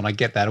work with someone. I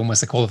get that,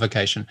 almost a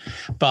qualification.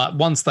 But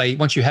once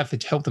you have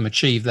to help them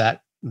achieve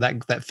that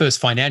first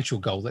financial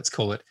goal, let's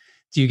call it,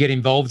 do you get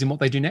involved in what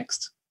they do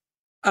next?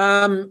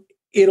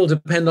 It'll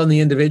depend on the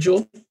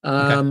individual.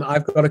 Okay.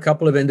 I've got a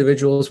couple of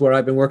individuals where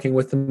I've been working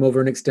with them over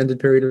an extended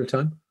period of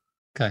time.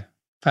 Okay.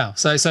 Wow.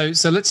 So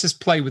let's just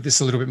play with this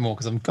a little bit more,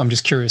 because I'm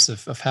just curious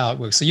of how it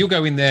works. So you'll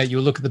go in there,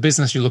 you'll look at the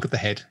business, you look at the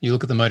head, you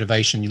look at the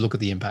motivation, you look at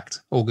the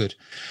impact. All good.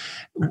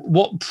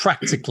 What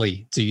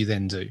practically do you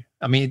then do?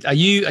 I mean, are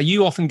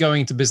you often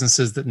going to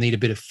businesses that need a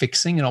bit of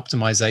fixing and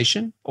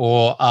optimization,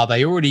 or are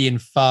they already in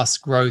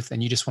fast growth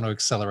and you just want to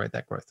accelerate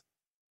that growth?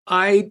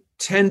 I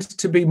tend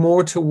to be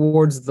more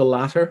towards the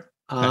latter.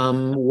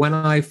 Okay. When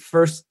I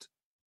first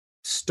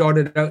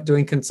started out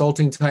doing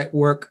consulting type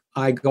work,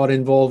 I got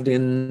involved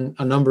in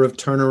a number of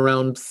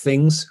turnaround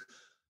things.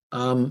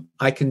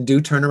 I can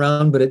do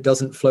turnaround, but it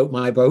doesn't float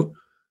my boat.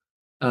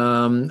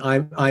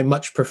 I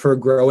much prefer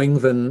growing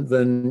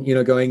than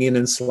going in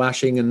and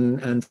slashing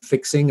and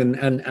fixing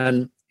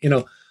and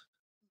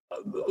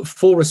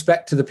full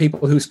respect to the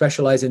people who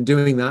specialize in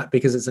doing that,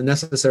 because it's a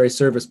necessary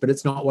service, but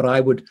it's not what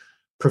I would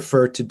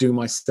prefer to do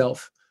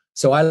myself.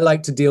 So I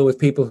like to deal with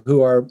people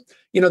who are,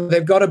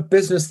 they've got a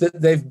business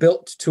that they've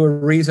built to a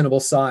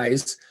reasonable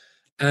size.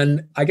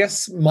 And I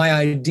guess my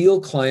ideal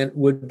client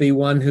would be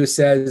one who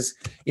says,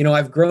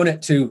 I've grown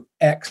it to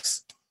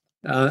X,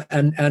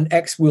 and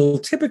X will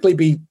typically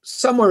be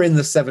somewhere in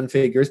the 7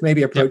 figures,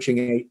 maybe approaching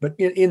 8, but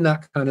in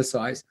that kind of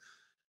size.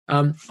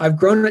 I've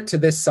grown it to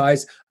this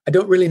size. I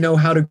don't really know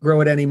how to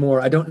grow it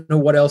anymore. I don't know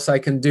what else I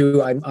can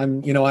do.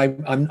 I'm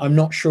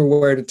not sure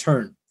where to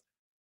turn.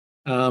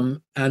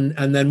 And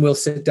then we'll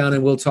sit down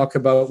and we'll talk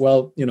about,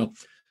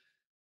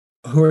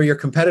 who are your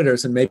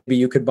competitors? And maybe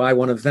you could buy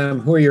one of them.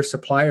 Who are your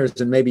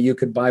suppliers? And maybe you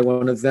could buy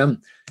one of them.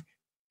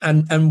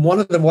 And one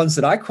of the ones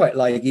that I quite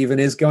like even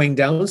is going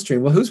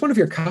downstream. Well, who's one of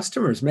your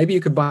customers? Maybe you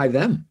could buy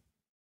them.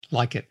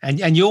 Like it.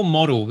 And your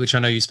model, which I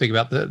know you speak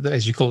about, the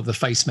as you call it, the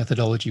FACE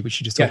methodology, which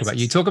you just talked about.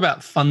 You talk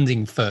about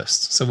funding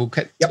first. So we'll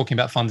keep talking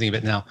about funding a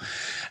bit now.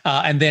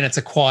 And then it's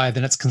acquire,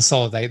 then it's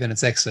consolidate, then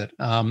it's exit.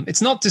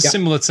 It's not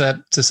dissimilar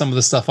to some of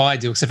the stuff I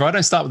do, except for I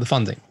don't start with the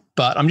funding.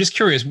 But I'm just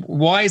curious,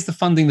 why is the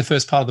funding the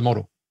first part of the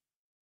model?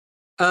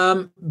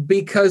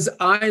 Because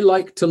I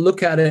like to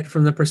look at it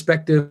from the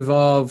perspective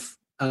of,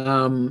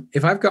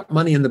 if I've got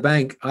money in the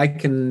bank, I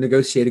can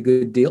negotiate a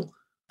good deal.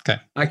 Okay.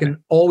 I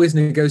can always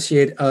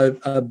negotiate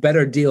a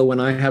better deal when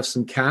I have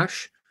some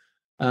cash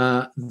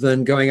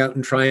than going out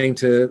and trying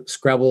to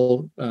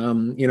scrabble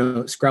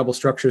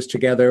structures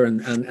together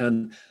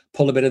and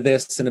pull a bit of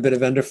this and a bit of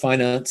vendor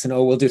finance and,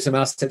 we'll do some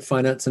asset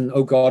finance and,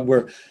 oh God,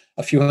 we're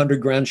a few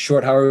 $100,000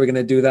 short. How are we going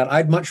to do that?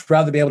 I'd much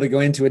rather be able to go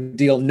into a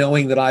deal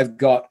knowing that I've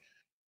got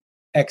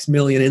X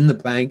million in the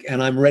bank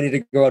and I'm ready to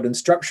go out and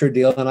structure a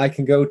deal, and I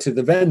can go to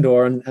the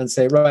vendor and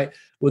say, right,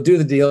 we'll do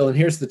the deal and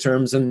here's the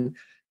terms, and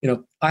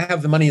I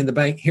have the money in the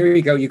bank. Here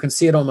you go. You can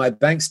see it on my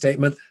bank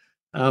statement.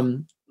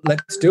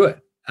 Let's do it.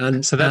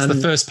 And so that's the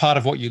first part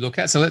of what you look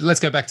at. So let's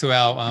go back to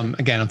our,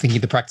 again, I'm thinking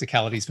the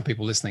practicalities for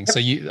people listening. So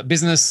a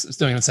business is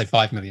doing, let's say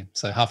 5 million.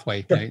 So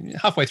halfway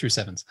through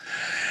sevens.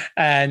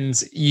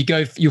 And you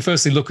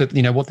firstly look at,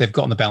 what they've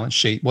got on the balance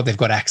sheet, what they've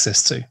got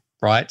access to.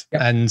 Right.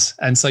 Yep.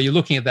 And so you're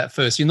looking at that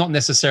first. You're not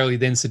necessarily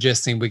then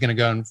suggesting we're going to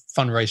go and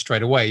fundraise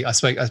straight away. I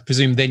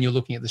presume then you're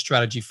looking at the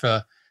strategy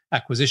for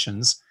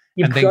acquisitions.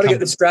 You've got to get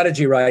the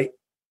strategy right.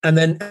 And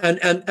then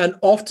and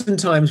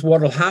oftentimes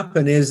what will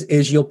happen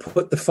is you'll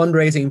put the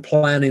fundraising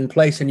plan in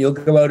place, and you'll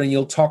go out and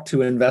you'll talk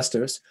to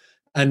investors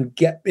and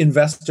get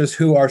investors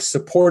who are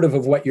supportive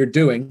of what you're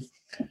doing,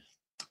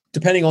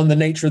 depending on the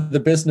nature of the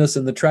business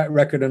and the track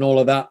record and all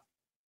of that.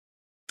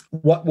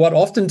 What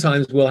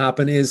oftentimes will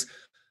happen is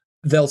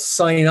they'll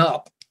sign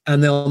up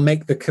and they'll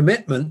make the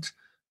commitment,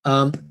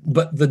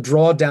 but the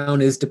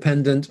drawdown is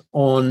dependent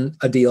on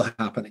a deal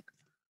happening.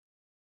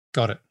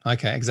 Got it.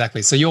 Okay,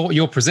 exactly. So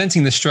you're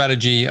presenting the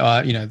strategy,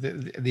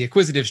 the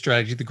acquisitive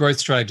strategy, the growth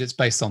strategy. It's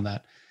based on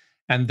that,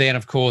 and then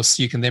of course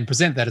you can then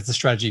present that as the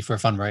strategy for a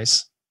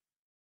fundraise.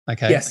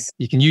 Okay. Yes.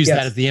 You can use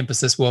that as the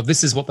emphasis. Well,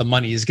 this is what the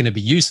money is going to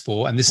be used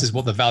for, and this is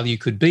what the value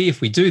could be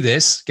if we do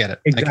this. Get it?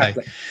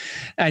 Exactly. Okay.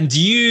 And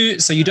you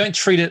don't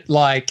treat it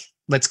like,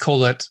 let's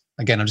call it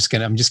again.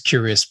 I'm just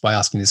curious by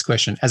asking this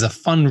question, as a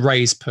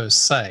fundraise per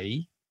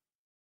se.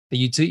 Are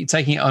you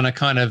taking it on a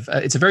kind of?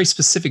 It's a very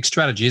specific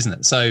strategy, isn't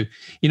it? So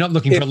you're not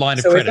looking for a line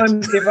of credit.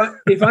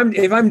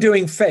 If I'm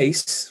doing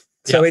face,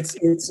 so it's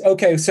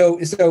okay. So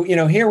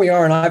here we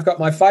are, and I've got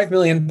my £5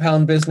 million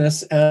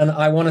business, and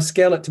I want to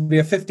scale it to be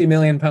a £50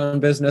 million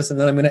business, and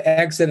then I'm going to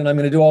exit, and I'm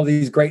going to do all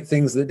these great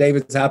things that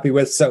David's happy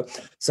with. So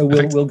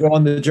we'll go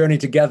on the journey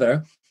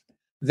together.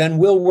 Then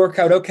we'll work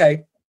out,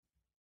 okay,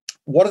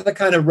 what are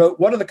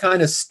the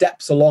kind of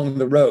steps along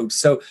the road?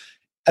 So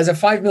as a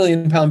 £5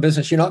 million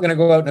business, you're not going to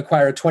go out and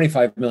acquire a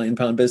 £25 million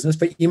business,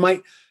 but you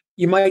might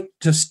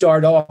to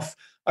start off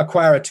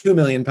acquire a £2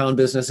 million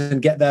business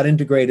and get that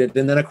integrated,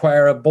 and then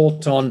acquire a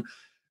bolt-on £1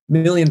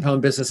 million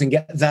business and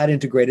get that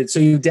integrated. So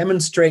you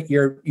demonstrate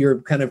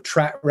your kind of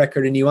track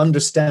record, and you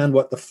understand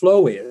what the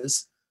flow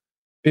is,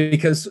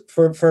 because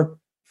for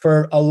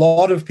a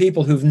lot of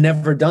people who've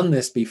never done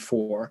this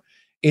before,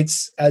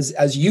 it's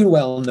as you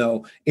well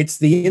know, it's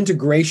the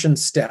integration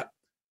step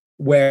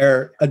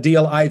where a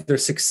deal either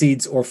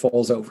succeeds or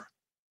falls over.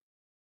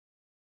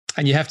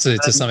 And you have to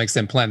some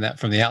extent, plan that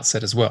from the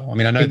outset as well. I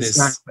mean, I know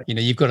exactly.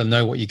 You've got to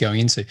know what you're going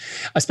into.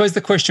 I suppose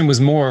the question was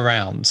more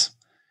around,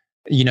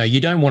 you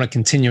don't want to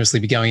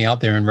continuously be going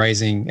out there and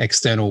raising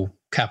external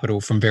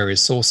capital from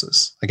various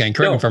sources. Again,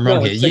 correct me if I'm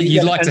wrong here. So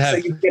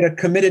you get a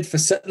committed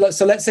facility.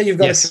 So let's say you've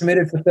got a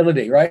committed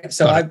facility, right?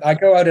 So I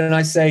go out and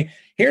I say,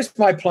 here's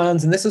my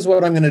plans, and this is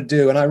what I'm going to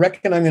do. And I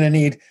reckon I'm going to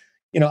need,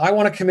 I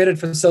want a committed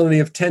facility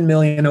of 10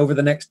 million over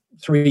the next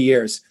 3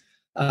 years.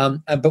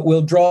 But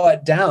we'll draw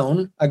it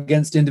down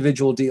against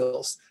individual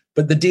deals.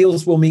 But the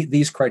deals will meet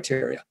these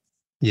criteria.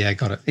 Yeah,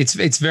 got it.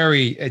 It's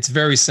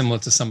very similar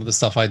to some of the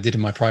stuff I did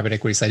in my private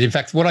equity stage. In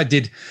fact, what I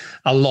did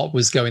a lot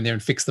was go in there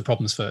and fix the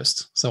problems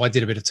first. So I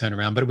did a bit of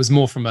turnaround, but it was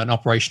more from an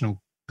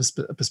operational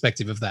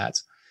perspective of that.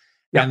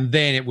 Yeah. And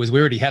then we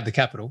already had the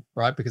capital,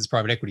 right? Because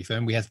private equity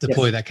firm, we had to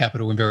deploy that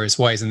capital in various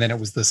ways. And then it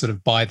was the sort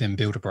of buy then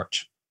build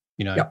approach,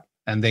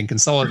 and then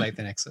consolidate,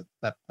 then exit,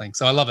 that thing.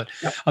 So I love it.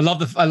 Yep.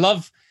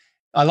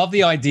 I love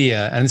the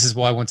idea, and this is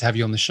why I want to have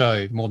you on the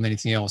show more than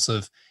anything else,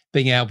 of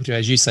being able to,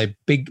 as you say,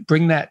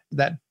 bring that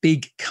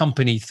big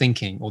company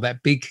thinking, or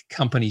that big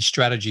company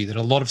strategy that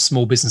a lot of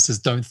small businesses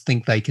don't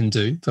think they can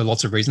do for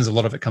lots of reasons. A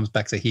lot of it comes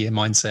back to here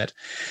mindset,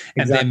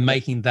 and then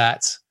making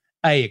that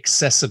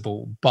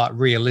accessible but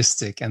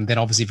realistic, and then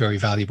obviously very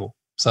valuable.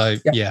 So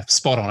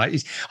spot on.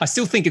 I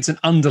still think it's an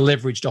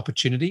under-leveraged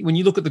opportunity. When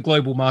you look at the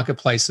global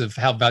marketplace of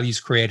how value's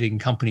created in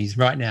companies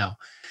right now,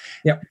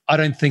 I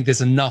don't think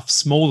there's enough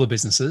smaller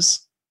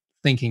businesses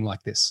thinking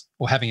like this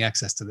or having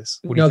access to this.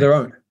 No, there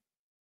aren't.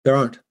 There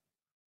aren't.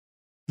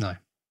 No,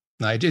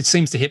 it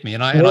seems to hit me.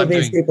 And I'm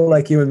doing people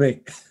like you and me.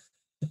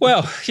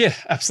 Well, yeah,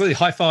 absolutely.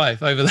 High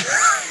five over there.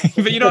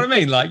 But you know what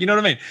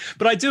I mean?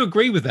 But I do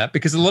agree with that,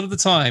 because a lot of the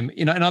time,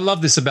 and I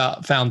love this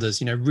about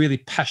founders, really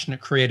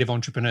passionate, creative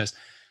entrepreneurs.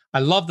 I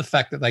love the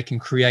fact that they can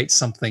create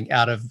something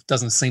out of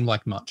doesn't seem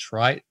like much,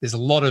 right? There's a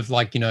lot of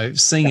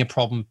seeing a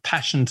problem,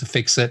 passion to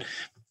fix it,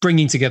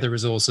 bringing together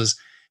resources,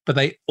 but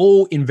they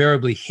all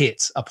invariably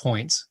hit a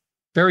point.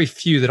 Very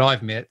few that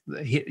I've met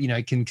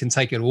can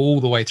take it all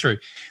the way through.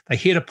 They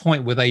hit a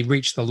point where they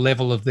reach the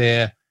level of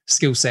their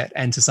skill set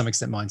and to some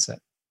extent mindset.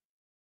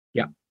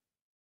 Yeah.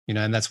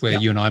 And that's where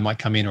you and I might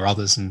come in, or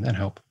others, and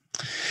help.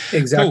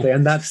 Exactly. Cool.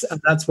 And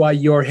that's why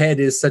your head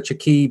is such a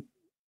key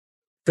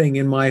thing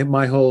in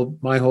my whole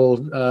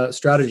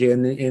strategy.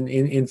 And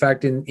in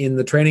fact, in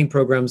the training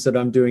programs that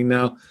I'm doing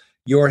now,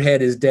 your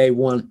head is day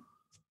one.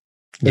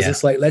 Because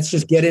it's like, let's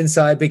just get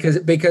inside,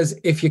 because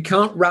if you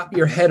can't wrap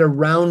your head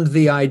around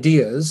the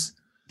ideas,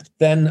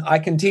 then I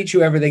can teach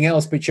you everything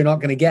else, but you're not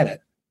going to get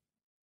it.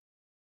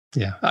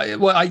 Yeah.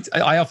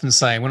 I often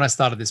say, when I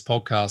started this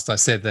podcast, I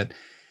said that,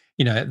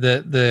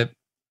 the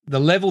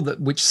level at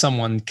which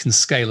someone can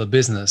scale a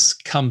business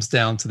comes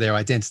down to their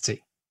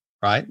identity,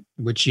 right?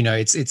 Which,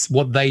 it's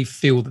what they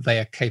feel that they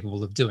are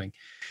capable of doing.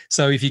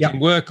 So if you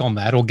can work on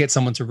that, or get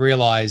someone to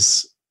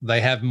realize they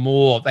have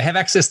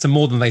access to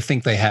more than they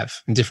think they have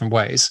in different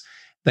ways,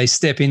 they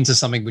step into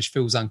something which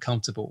feels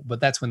uncomfortable. But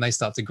that's when they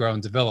start to grow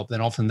and develop. Then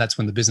often that's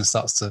when the business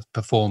starts to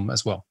perform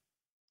as well,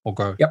 or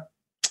grow. Yep,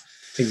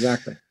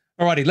 exactly.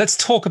 All righty, let's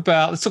talk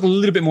a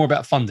little bit more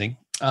about funding.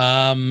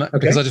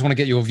 because I just want to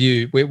get your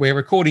view. We're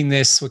recording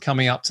this. We're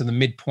coming up to the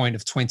midpoint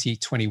of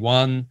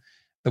 2021.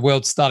 The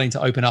world's starting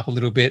to open up a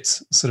little bit,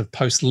 sort of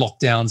post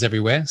lockdowns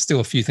everywhere.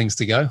 Still a few things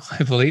to go,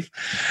 I believe.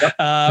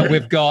 Yep.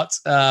 We've got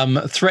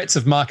threats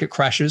of market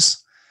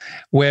crashes.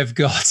 We've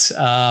got,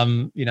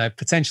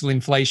 potential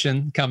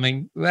inflation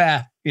coming.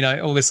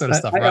 All this sort of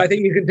stuff. Right? I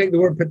think you can take the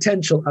word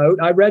potential out.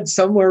 I read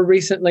somewhere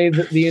recently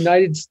that the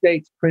United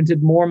States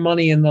printed more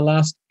money in the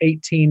last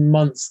 18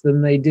 months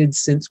than they did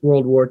since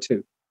World War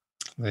II.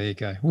 There you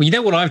go. Well, you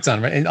know what I've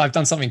done, right? I've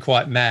done something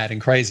quite mad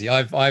and crazy.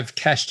 I've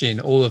cashed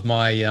in all of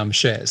my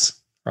shares.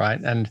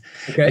 Right. And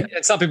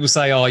some people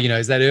say,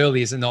 is that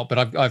early? Is it not?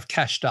 But I've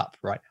cashed up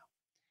right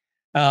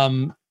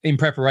now in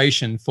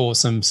preparation for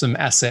some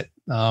asset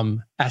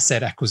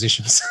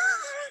acquisitions.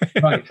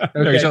 Right. Okay.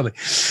 Very shortly.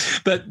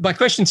 But my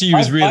question to you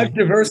is really, I've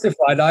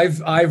diversified.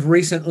 I've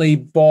recently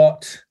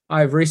bought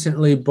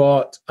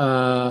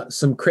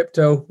some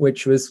crypto,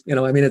 which was,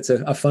 it's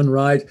a fun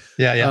ride.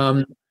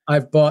 Yeah.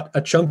 I've bought a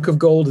chunk of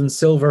gold and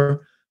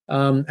silver,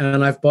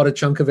 and I've bought a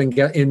chunk of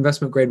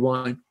investment grade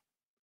wine.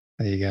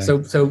 There you go.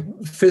 So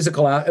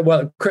physical,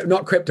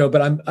 not crypto,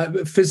 but I'm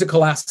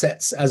physical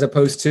assets as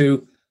opposed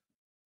to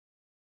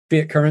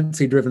fiat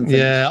currency driven things.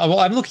 Yeah, well,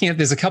 I'm looking at,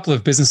 there's a couple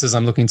of businesses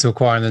I'm looking to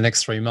acquire in the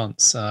next 3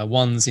 months.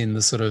 One's in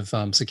the sort of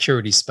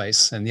security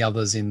space and the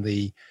other's in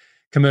the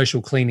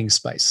commercial cleaning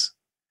space.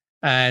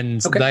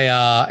 And they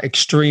are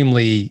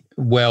extremely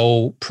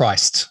well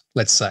priced,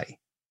 let's say,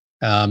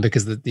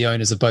 because the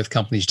owners of both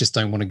companies just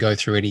don't want to go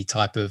through any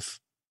type of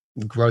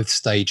growth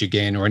stage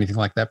again or anything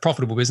like that.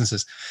 Profitable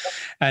businesses,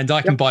 and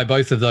I can buy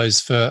both of those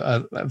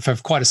for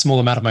quite a small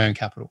amount of my own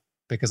capital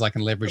because I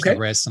can leverage the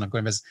rest, and I've got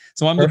investors.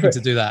 So I'm looking to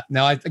do that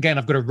now. I've got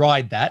to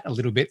ride that a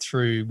little bit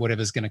through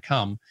whatever's going to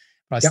come.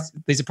 But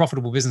these are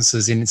profitable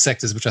businesses in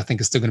sectors which I think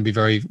are still going to be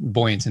very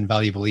buoyant and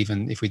valuable,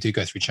 even if we do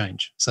go through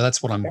change. So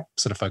that's what I'm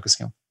sort of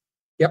focusing on.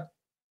 Yep.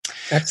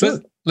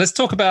 Excellent. So let's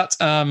talk about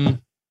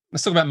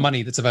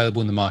money that's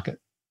available in the market.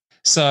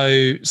 So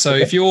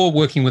if you're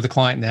working with a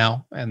client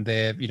now and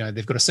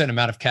they've got a certain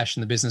amount of cash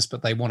in the business,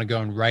 but they want to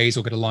go and raise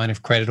or get a line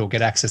of credit or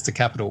get access to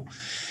capital,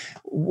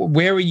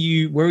 where are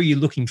you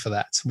looking for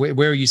that?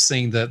 Where are you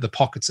seeing the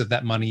pockets of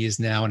that money is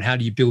now, and how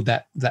do you build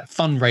that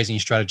fundraising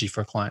strategy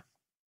for a client?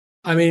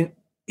 I mean,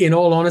 in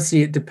all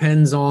honesty, it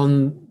depends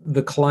on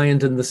the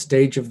client and the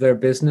stage of their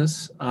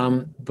business.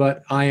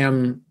 But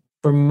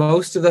for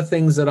most of the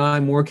things that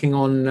I'm working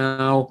on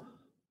now,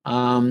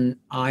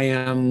 I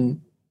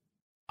am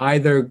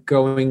either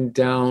going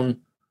down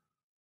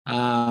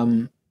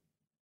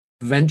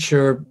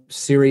venture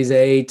Series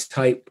A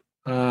type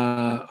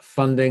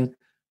funding.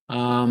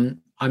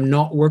 I'm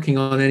not working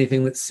on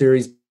anything that's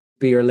Series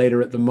B or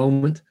later at the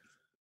moment.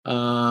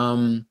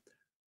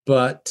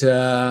 But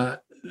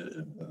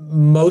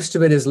most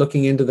of it is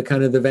looking into the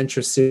kind of the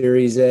venture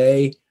Series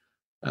A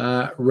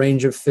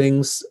range of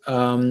things.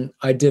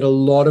 I did a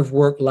lot of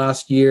work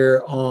last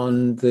year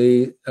on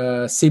the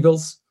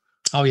CBILS.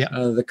 Oh yeah,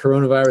 the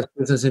Coronavirus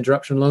Business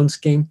Interruption Loan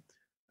Scheme,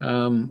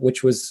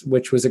 which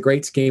was a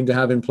great scheme to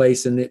have in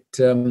place, and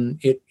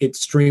it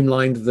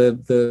streamlined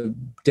the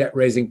debt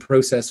raising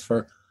process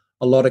for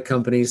a lot of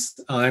companies.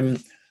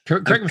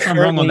 Correct me if I'm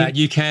wrong on that.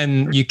 You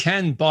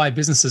can buy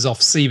businesses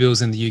off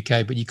CBILS in the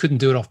UK, but you couldn't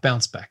do it off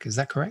Bounce Back. Is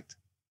that correct?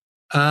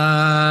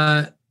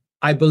 I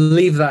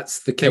believe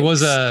that's the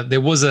case.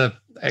 There was a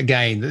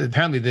again.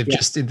 Apparently, they've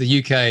just in the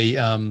UK.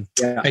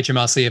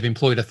 HMRC have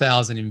employed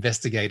 1,000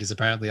 investigators.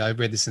 Apparently, I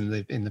read this in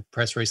the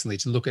press recently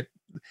to look at.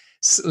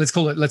 Let's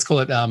call it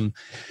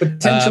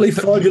potentially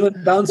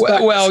fraudulent bounce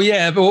back. Well,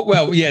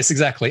 yes,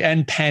 exactly,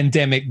 and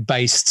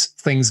pandemic-based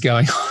things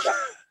going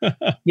on.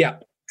 Yeah,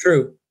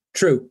 true.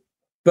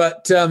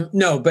 But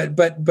no,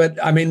 but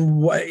I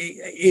mean,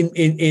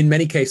 in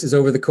many cases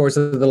over the course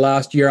of the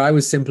last year, I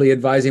was simply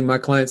advising my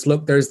clients,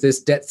 look, there's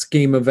this debt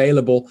scheme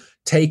available.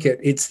 Take it.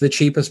 It's the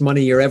cheapest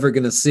money you're ever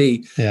going to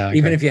see. Yeah, okay.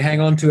 Even if you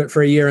hang on to it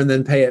for a year and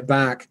then pay it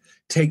back,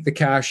 take the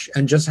cash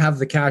and just have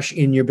the cash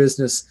in your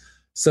business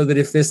so that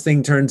if this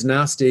thing turns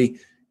nasty,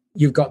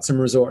 you've got some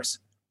resource.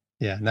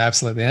 Yeah, no,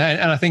 absolutely.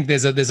 And I think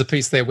there's a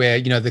piece there where,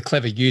 the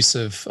clever use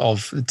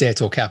of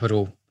debt or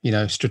capital,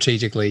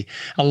 strategically,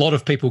 a lot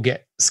of people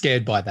get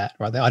scared by that,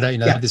 right? I don't,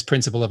 they have this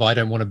principle of I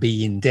don't want to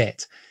be in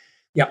debt.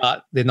 Yeah.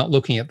 But they're not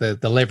looking at the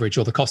leverage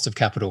or the cost of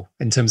capital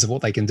in terms of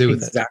what they can do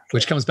with it,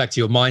 which comes back to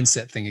your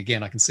mindset thing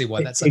again. I can see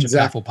why that's such a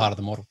powerful part of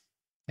the model.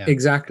 Yeah.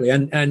 Exactly.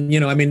 And I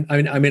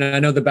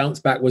know the bounce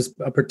back was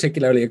a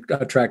particularly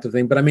attractive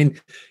thing, but I mean,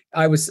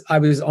 I was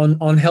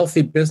on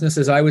healthy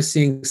businesses. I was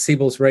seeing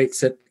CBILS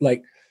rates at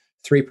like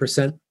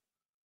 3%.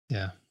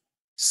 Yeah.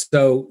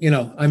 So,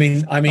 I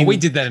mean, we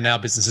did that in our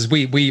businesses.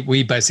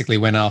 We basically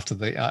went after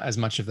as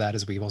much of that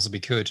as we possibly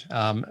could,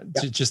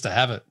 just to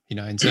have it,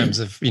 in terms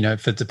of,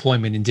 for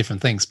deployment in different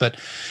things. But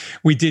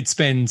we did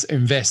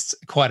invest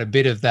quite a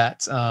bit of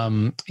that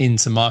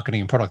into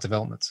marketing and product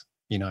development,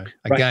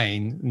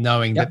 again,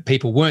 knowing that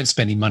people weren't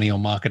spending money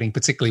on marketing,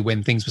 particularly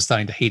when things were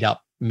starting to heat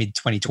up mid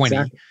 2020.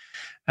 Exactly.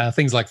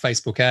 Things like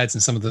Facebook ads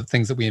and some of the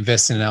things that we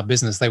invest in our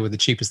business, they were the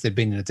cheapest they'd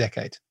been in a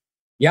decade.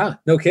 Yeah,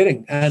 no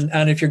kidding.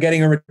 And if you're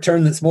getting a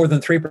return that's more than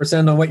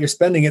 3% on what you're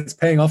spending, it's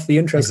paying off the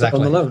interest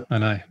on the loan. I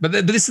know. But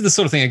this is the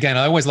sort of thing, again,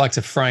 I always like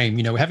to frame,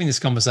 we're having this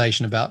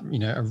conversation about,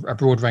 a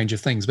broad range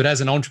of things. But as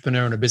an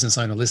entrepreneur and a business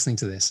owner listening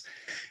to this,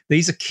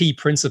 these are key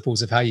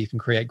principles of how you can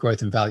create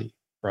growth and value,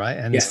 right?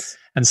 And, yes.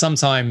 And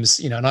sometimes,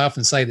 and I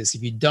often say this,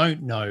 if you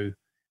don't know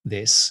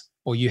this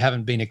or you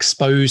haven't been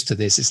exposed to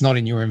this, it's not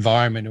in your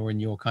environment or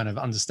in your kind of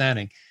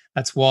understanding.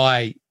 That's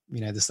why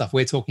the stuff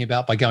we're talking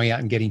about, by going out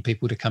and getting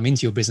people to come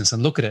into your business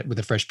and look at it with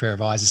a fresh pair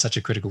of eyes, is such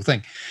a critical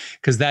thing,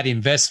 because that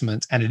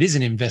investment, and it is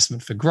an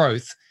investment for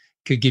growth,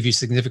 could give you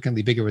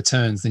significantly bigger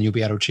returns than you'll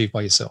be able to achieve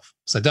by yourself.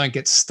 So don't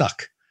get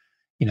stuck,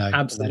 in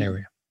that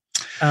area.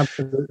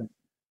 Absolutely.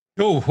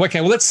 Oh,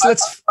 okay. Well, let's.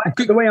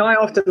 The way I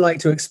often like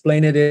to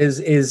explain it is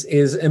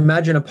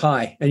imagine a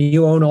pie, and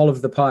you own all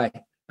of the pie,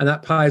 and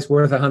that pie is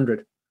worth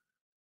 100.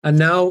 And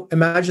now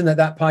imagine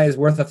that pie is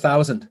worth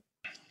 1,000,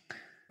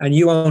 and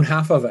you own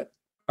half of it.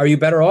 Are you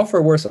better off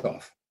or worse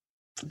off?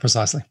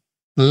 Precisely.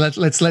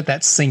 Let's let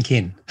that sink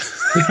in.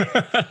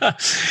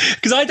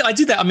 Because I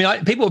do that. I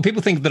mean,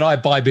 people think that I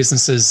buy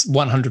businesses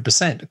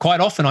 100%. Quite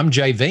often I'm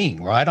JVing,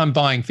 right? I'm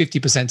buying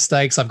 50%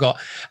 stakes. I've got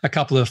a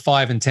couple of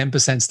 5 and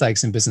 10%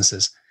 stakes in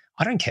businesses.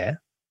 I don't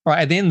care, right?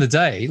 At the end of the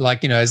day,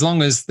 as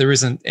long as there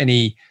isn't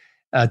any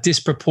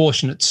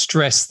disproportionate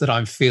stress that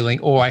I'm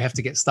feeling, or I have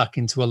to get stuck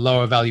into a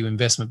lower value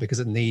investment because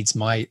it needs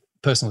my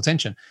personal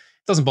attention,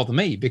 it doesn't bother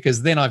me,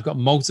 because then I've got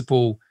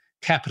multiple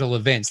capital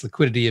events,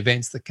 liquidity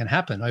events that can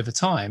happen over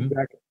time.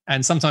 Exactly.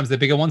 And sometimes they're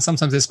bigger ones,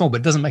 sometimes they're small,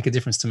 but it doesn't make a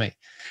difference to me.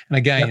 And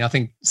again, I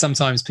think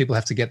sometimes people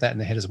have to get that in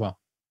their head as well.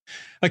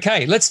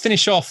 Okay, let's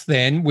finish off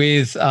then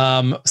with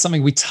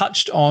something we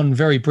touched on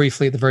very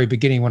briefly at the very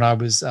beginning when I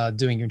was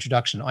doing your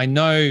introduction. I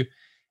know,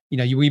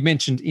 we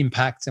mentioned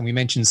impact, and we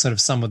mentioned sort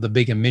of some of the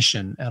bigger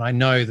mission. And I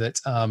know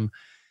that,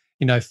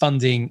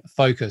 funding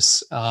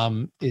focus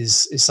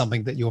is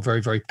something that you're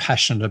very, very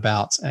passionate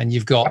about, and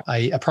you've got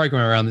a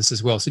program around this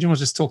as well. So do you want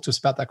to just talk to us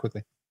about that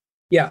quickly?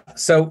 Yeah.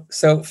 So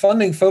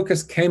funding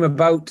focus came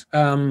about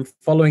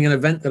following an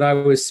event that I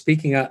was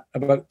speaking at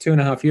about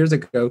 2.5 years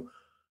ago.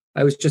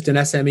 I was just an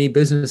SME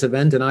business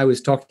event, and I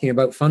was talking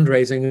about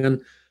fundraising.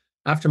 And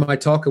after my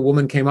talk, a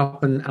woman came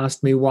up and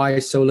asked me why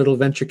so little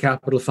venture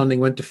capital funding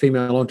went to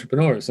female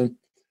entrepreneurs. And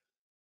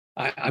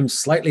I'm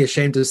slightly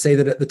ashamed to say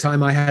that at the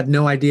time I had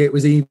no idea it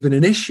was even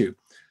an issue.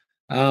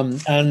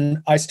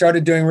 And I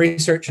started doing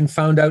research and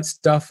found out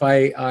stuff.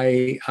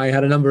 I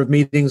had a number of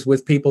meetings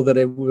with people that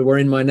were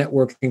in my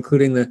network,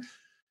 including the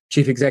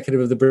chief executive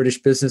of the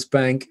British Business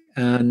Bank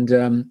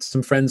and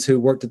some friends who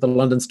worked at the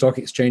London Stock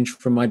Exchange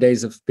from my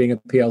days of being a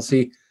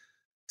PLC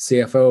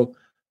CFO.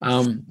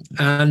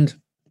 And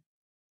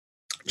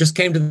just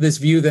came to this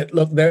view that,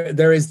 look,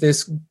 there is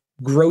this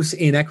gross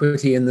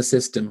inequity in the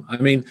system. I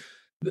mean,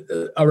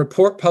 a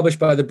report published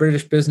by the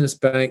British Business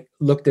Bank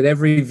looked at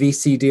every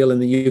VC deal in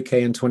the UK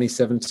in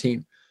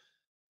 2017.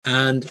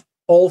 And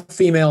all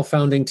female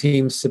founding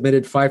teams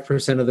submitted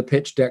 5% of the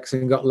pitch decks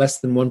and got less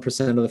than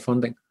 1% of the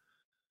funding.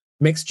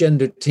 Mixed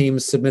gender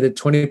teams submitted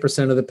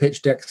 20% of the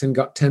pitch decks and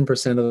got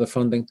 10% of the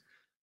funding.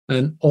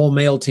 And all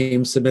male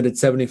teams submitted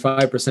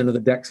 75% of the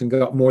decks and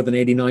got more than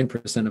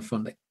 89% of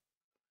funding.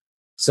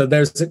 So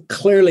there's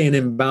clearly an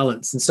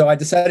imbalance. And so I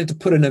decided to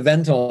put an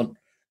event on,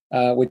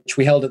 which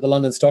we held at the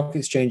London Stock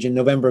Exchange in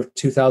November of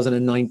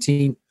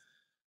 2019.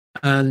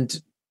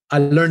 And I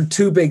learned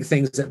two big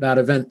things at that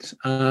event.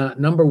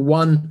 Number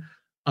one,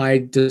 I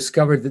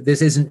discovered that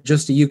this isn't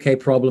just a UK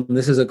problem.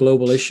 This is a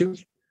global issue.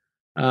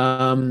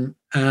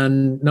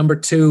 And number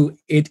two,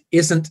 it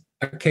isn't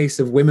a case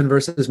of women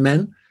versus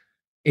men.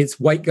 It's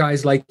white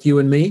guys like you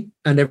and me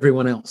and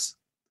everyone else.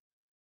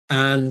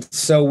 And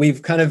so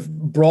we've kind of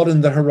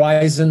broadened the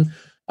horizon.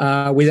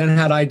 We then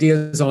had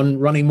ideas on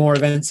running more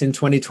events in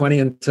 2020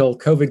 until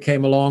COVID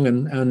came along.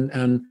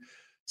 And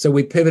so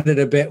we pivoted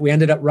a bit. We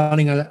ended up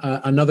running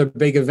another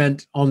big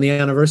event on the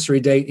anniversary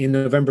date in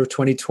November of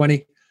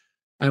 2020.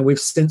 And we've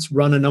since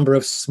run a number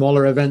of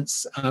smaller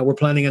events. We're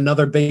planning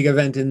another big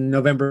event in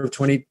November of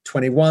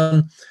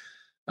 2021.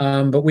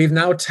 But we've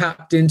now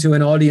tapped into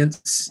an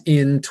audience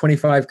in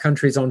 25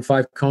 countries on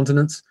 5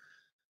 continents.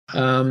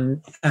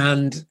 And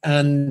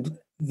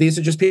these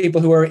are just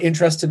people who are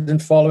interested in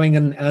following,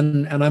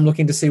 and I'm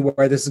looking to see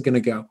where this is going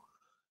to go.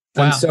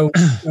 Wow. And so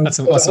that's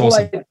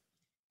awesome.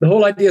 The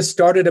whole idea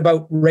started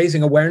about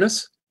raising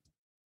awareness.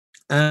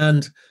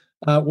 And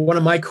one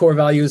of my core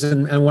values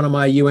and one of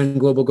my UN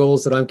global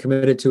goals that I'm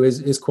committed to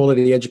is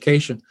quality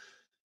education.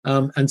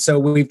 And so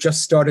we've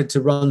just started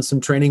to run some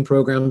training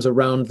programs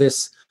around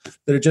this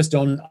that are just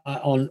on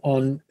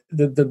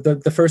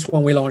the first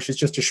one we launched is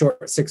just a short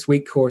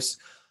 6-week course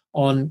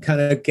on kind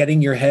of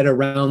getting your head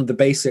around the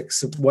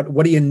basics.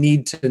 What do you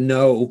need to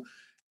know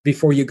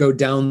before you go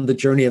down the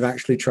journey of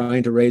actually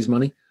trying to raise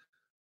money?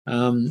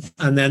 And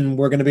then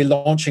we're going to be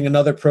launching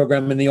another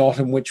program in the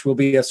autumn, which will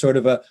be a sort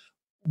of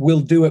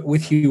we'll do it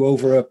with you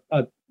over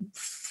a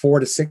 4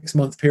 to 6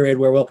 month period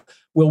where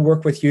we'll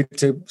work with you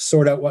to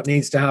sort out what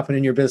needs to happen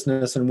in your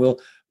business, and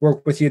we'll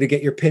work with you to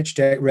get your pitch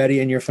deck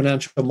ready and your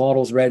financial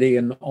models ready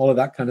and all of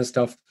that kind of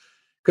stuff.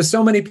 because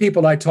so many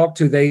people I talk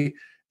to, they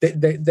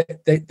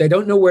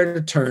don't know where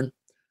to turn.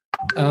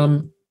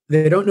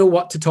 They don't know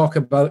what to talk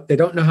about. They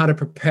don't know how to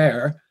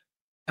prepare.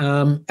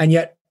 And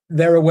yet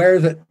they're aware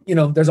that,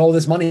 there's all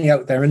this money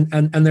out there, and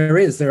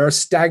there are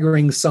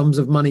staggering sums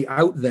of money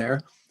out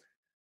there,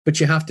 but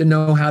you have to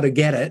know how to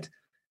get it.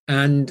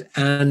 And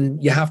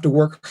you have to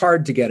work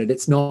hard to get it.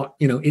 It's not,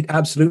 it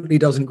absolutely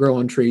doesn't grow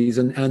on trees.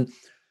 And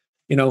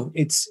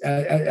it's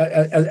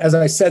as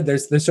I said,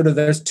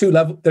 there's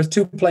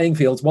two playing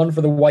fields, one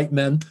for the white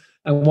men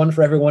and one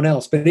for everyone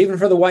else. But even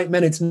for the white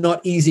men, it's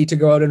not easy to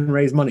go out and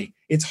raise money.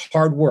 It's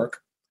hard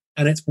work,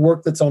 and it's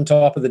work that's on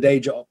top of the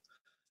day job.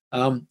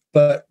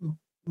 But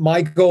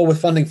my goal with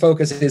Funding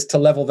Focus is to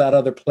level that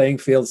other playing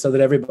field so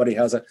that everybody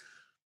has it.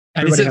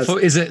 And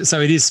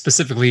it is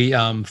specifically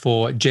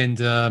for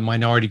gender,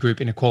 minority group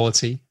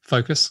inequality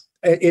focus?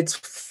 It's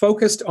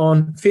focused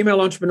on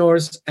female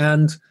entrepreneurs,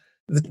 and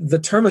the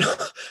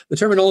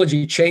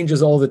terminology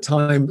changes all the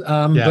time.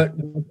 But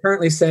we're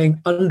currently saying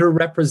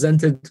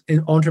underrepresented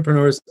in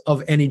entrepreneurs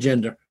of any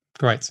gender.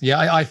 Great. Yeah,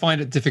 I find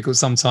it difficult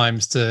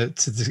sometimes to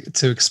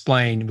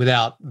explain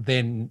without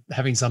then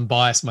having some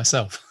bias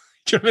myself.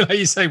 Do you know what I mean?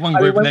 You say one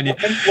group and then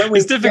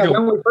it's difficult.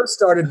 When we first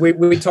started,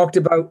 we talked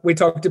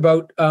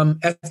about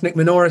ethnic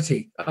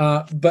minority.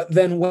 But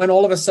then when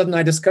all of a sudden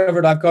I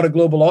discovered I've got a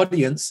global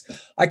audience,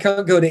 I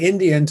can't go to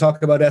India and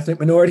talk about ethnic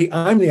minority.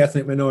 I'm the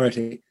ethnic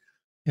minority.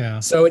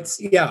 Yeah. So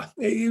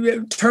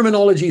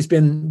terminology has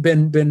been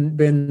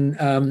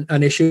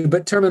an issue,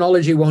 but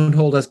terminology won't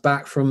hold us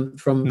back from.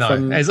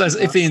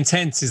 If the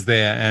intent is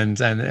there and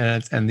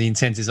the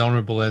intent is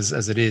honourable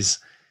as it is,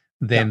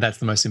 then that's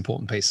the most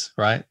important piece,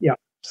 right? Yeah.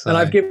 So. And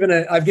I've given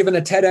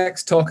a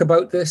TEDx talk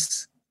about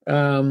this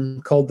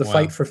called "The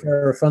Fight for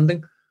Fairer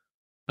Funding,"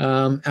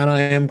 and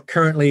I am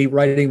currently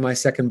writing my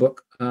second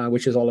book,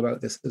 which is all about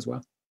this as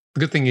well. The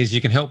good thing is you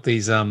can help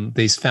these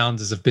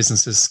founders of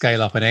businesses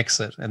scale up and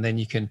exit, and then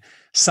you can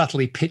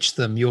subtly pitch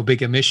them your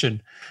bigger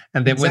mission,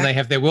 and then when they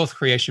have their wealth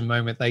creation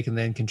moment, they can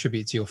then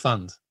contribute to your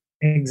fund.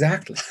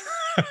 Exactly.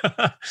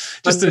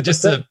 just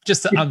to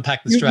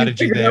unpack the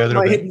strategy there a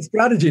little bit. Hidden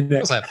strategy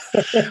there.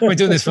 We're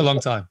doing this for a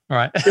long time. All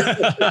right.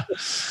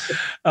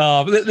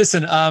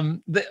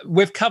 Listen,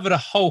 we've covered a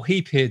whole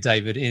heap here,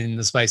 David, in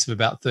the space of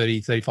about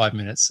 35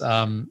 minutes.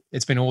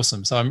 It's been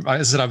awesome. So as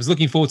I said, I was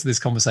looking forward to this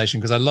conversation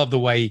because I love the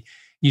way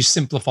you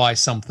simplify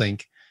something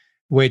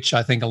which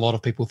I think a lot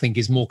of people think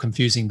is more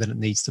confusing than it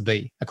needs to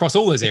be across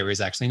all those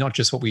areas, actually, not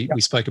just what we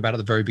spoke about at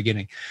the very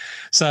beginning.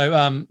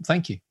 So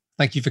thank you.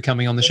 Thank you for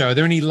coming on the show. Are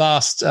there any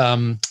last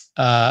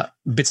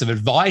bits of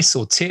advice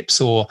or tips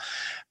or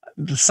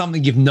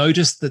something you've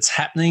noticed that's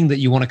happening that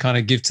you want to kind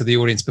of give to the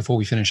audience before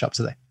we finish up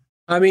today?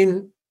 I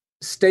mean,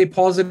 stay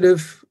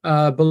positive,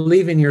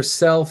 believe in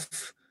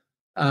yourself,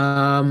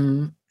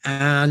 and,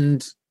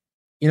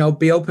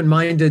 be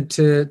open-minded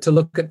to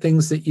look at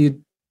things that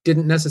you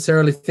didn't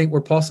necessarily think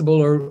were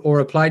possible or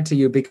applied to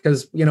you,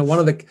 because, one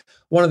of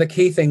the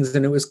key things,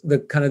 and it was the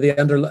kind of the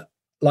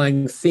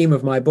underlying theme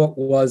of my book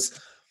was,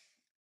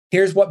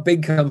 here's what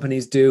big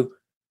companies do.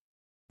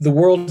 The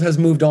world has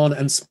moved on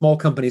and small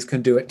companies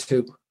can do it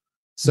too.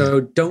 So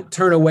don't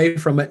turn away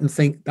from it and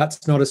think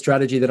that's not a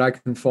strategy that I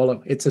can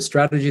follow. It's a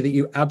strategy that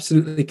you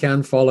absolutely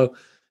can follow,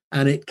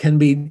 and it can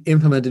be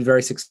implemented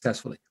very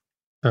successfully.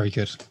 Very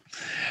good.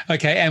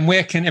 Okay, and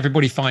where can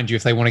everybody find you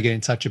if they want to get in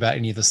touch about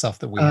any of the stuff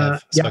that we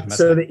have spoken about?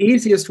 So the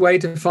easiest way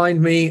to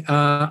find me,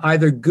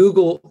 either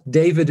Google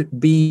David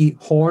B.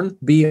 Horn,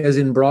 B as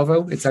in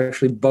Bravo. It's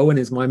actually Bowen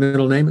is my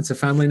middle name. It's a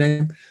family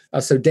name.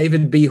 So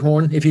David B.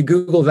 Horn. If you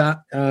Google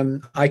that,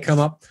 I come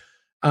up.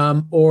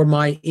 Or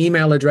my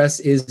email address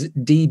is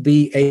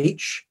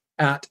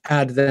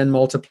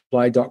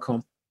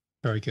dbh@addthenmultiply.com.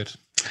 Very good.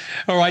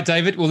 All right,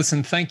 David. Well,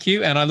 listen, thank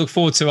you. And I look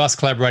forward to us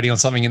collaborating on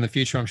something in the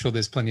future. I'm sure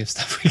there's plenty of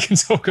stuff we can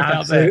talk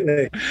about there.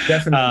 Absolutely.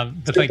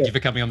 Definitely. But thank you for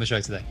coming on the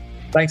show today.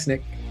 Thanks,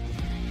 Nick.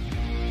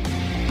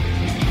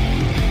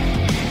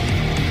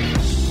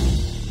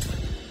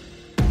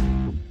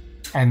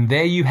 And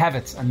there you have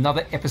it,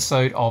 another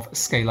episode of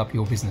Scale Up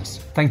Your Business.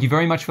 Thank you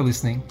very much for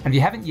listening. And if you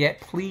haven't yet,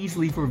 please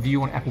leave a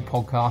review on Apple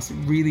Podcasts. It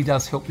really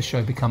does help the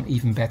show become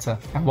even better.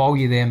 And while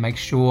you're there, make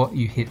sure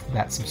you hit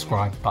that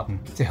subscribe button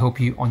to help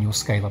you on your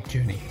scale up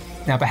journey.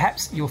 Now,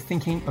 perhaps you're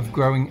thinking of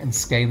growing and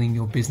scaling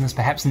your business.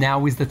 Perhaps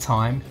now is the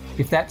time.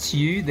 If that's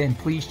you, then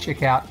please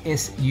check out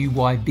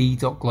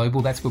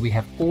suyb.global. That's where we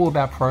have all of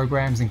our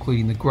programs,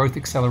 including the Growth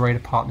Accelerator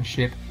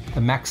Partnership, the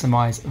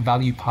Maximize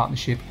Value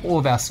Partnership, all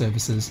of our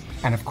services,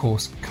 and of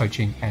course,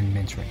 coaching and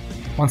mentoring.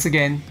 Once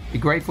again, be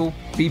grateful,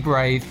 be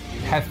brave,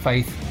 have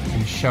faith,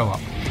 and show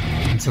up.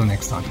 Until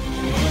next time.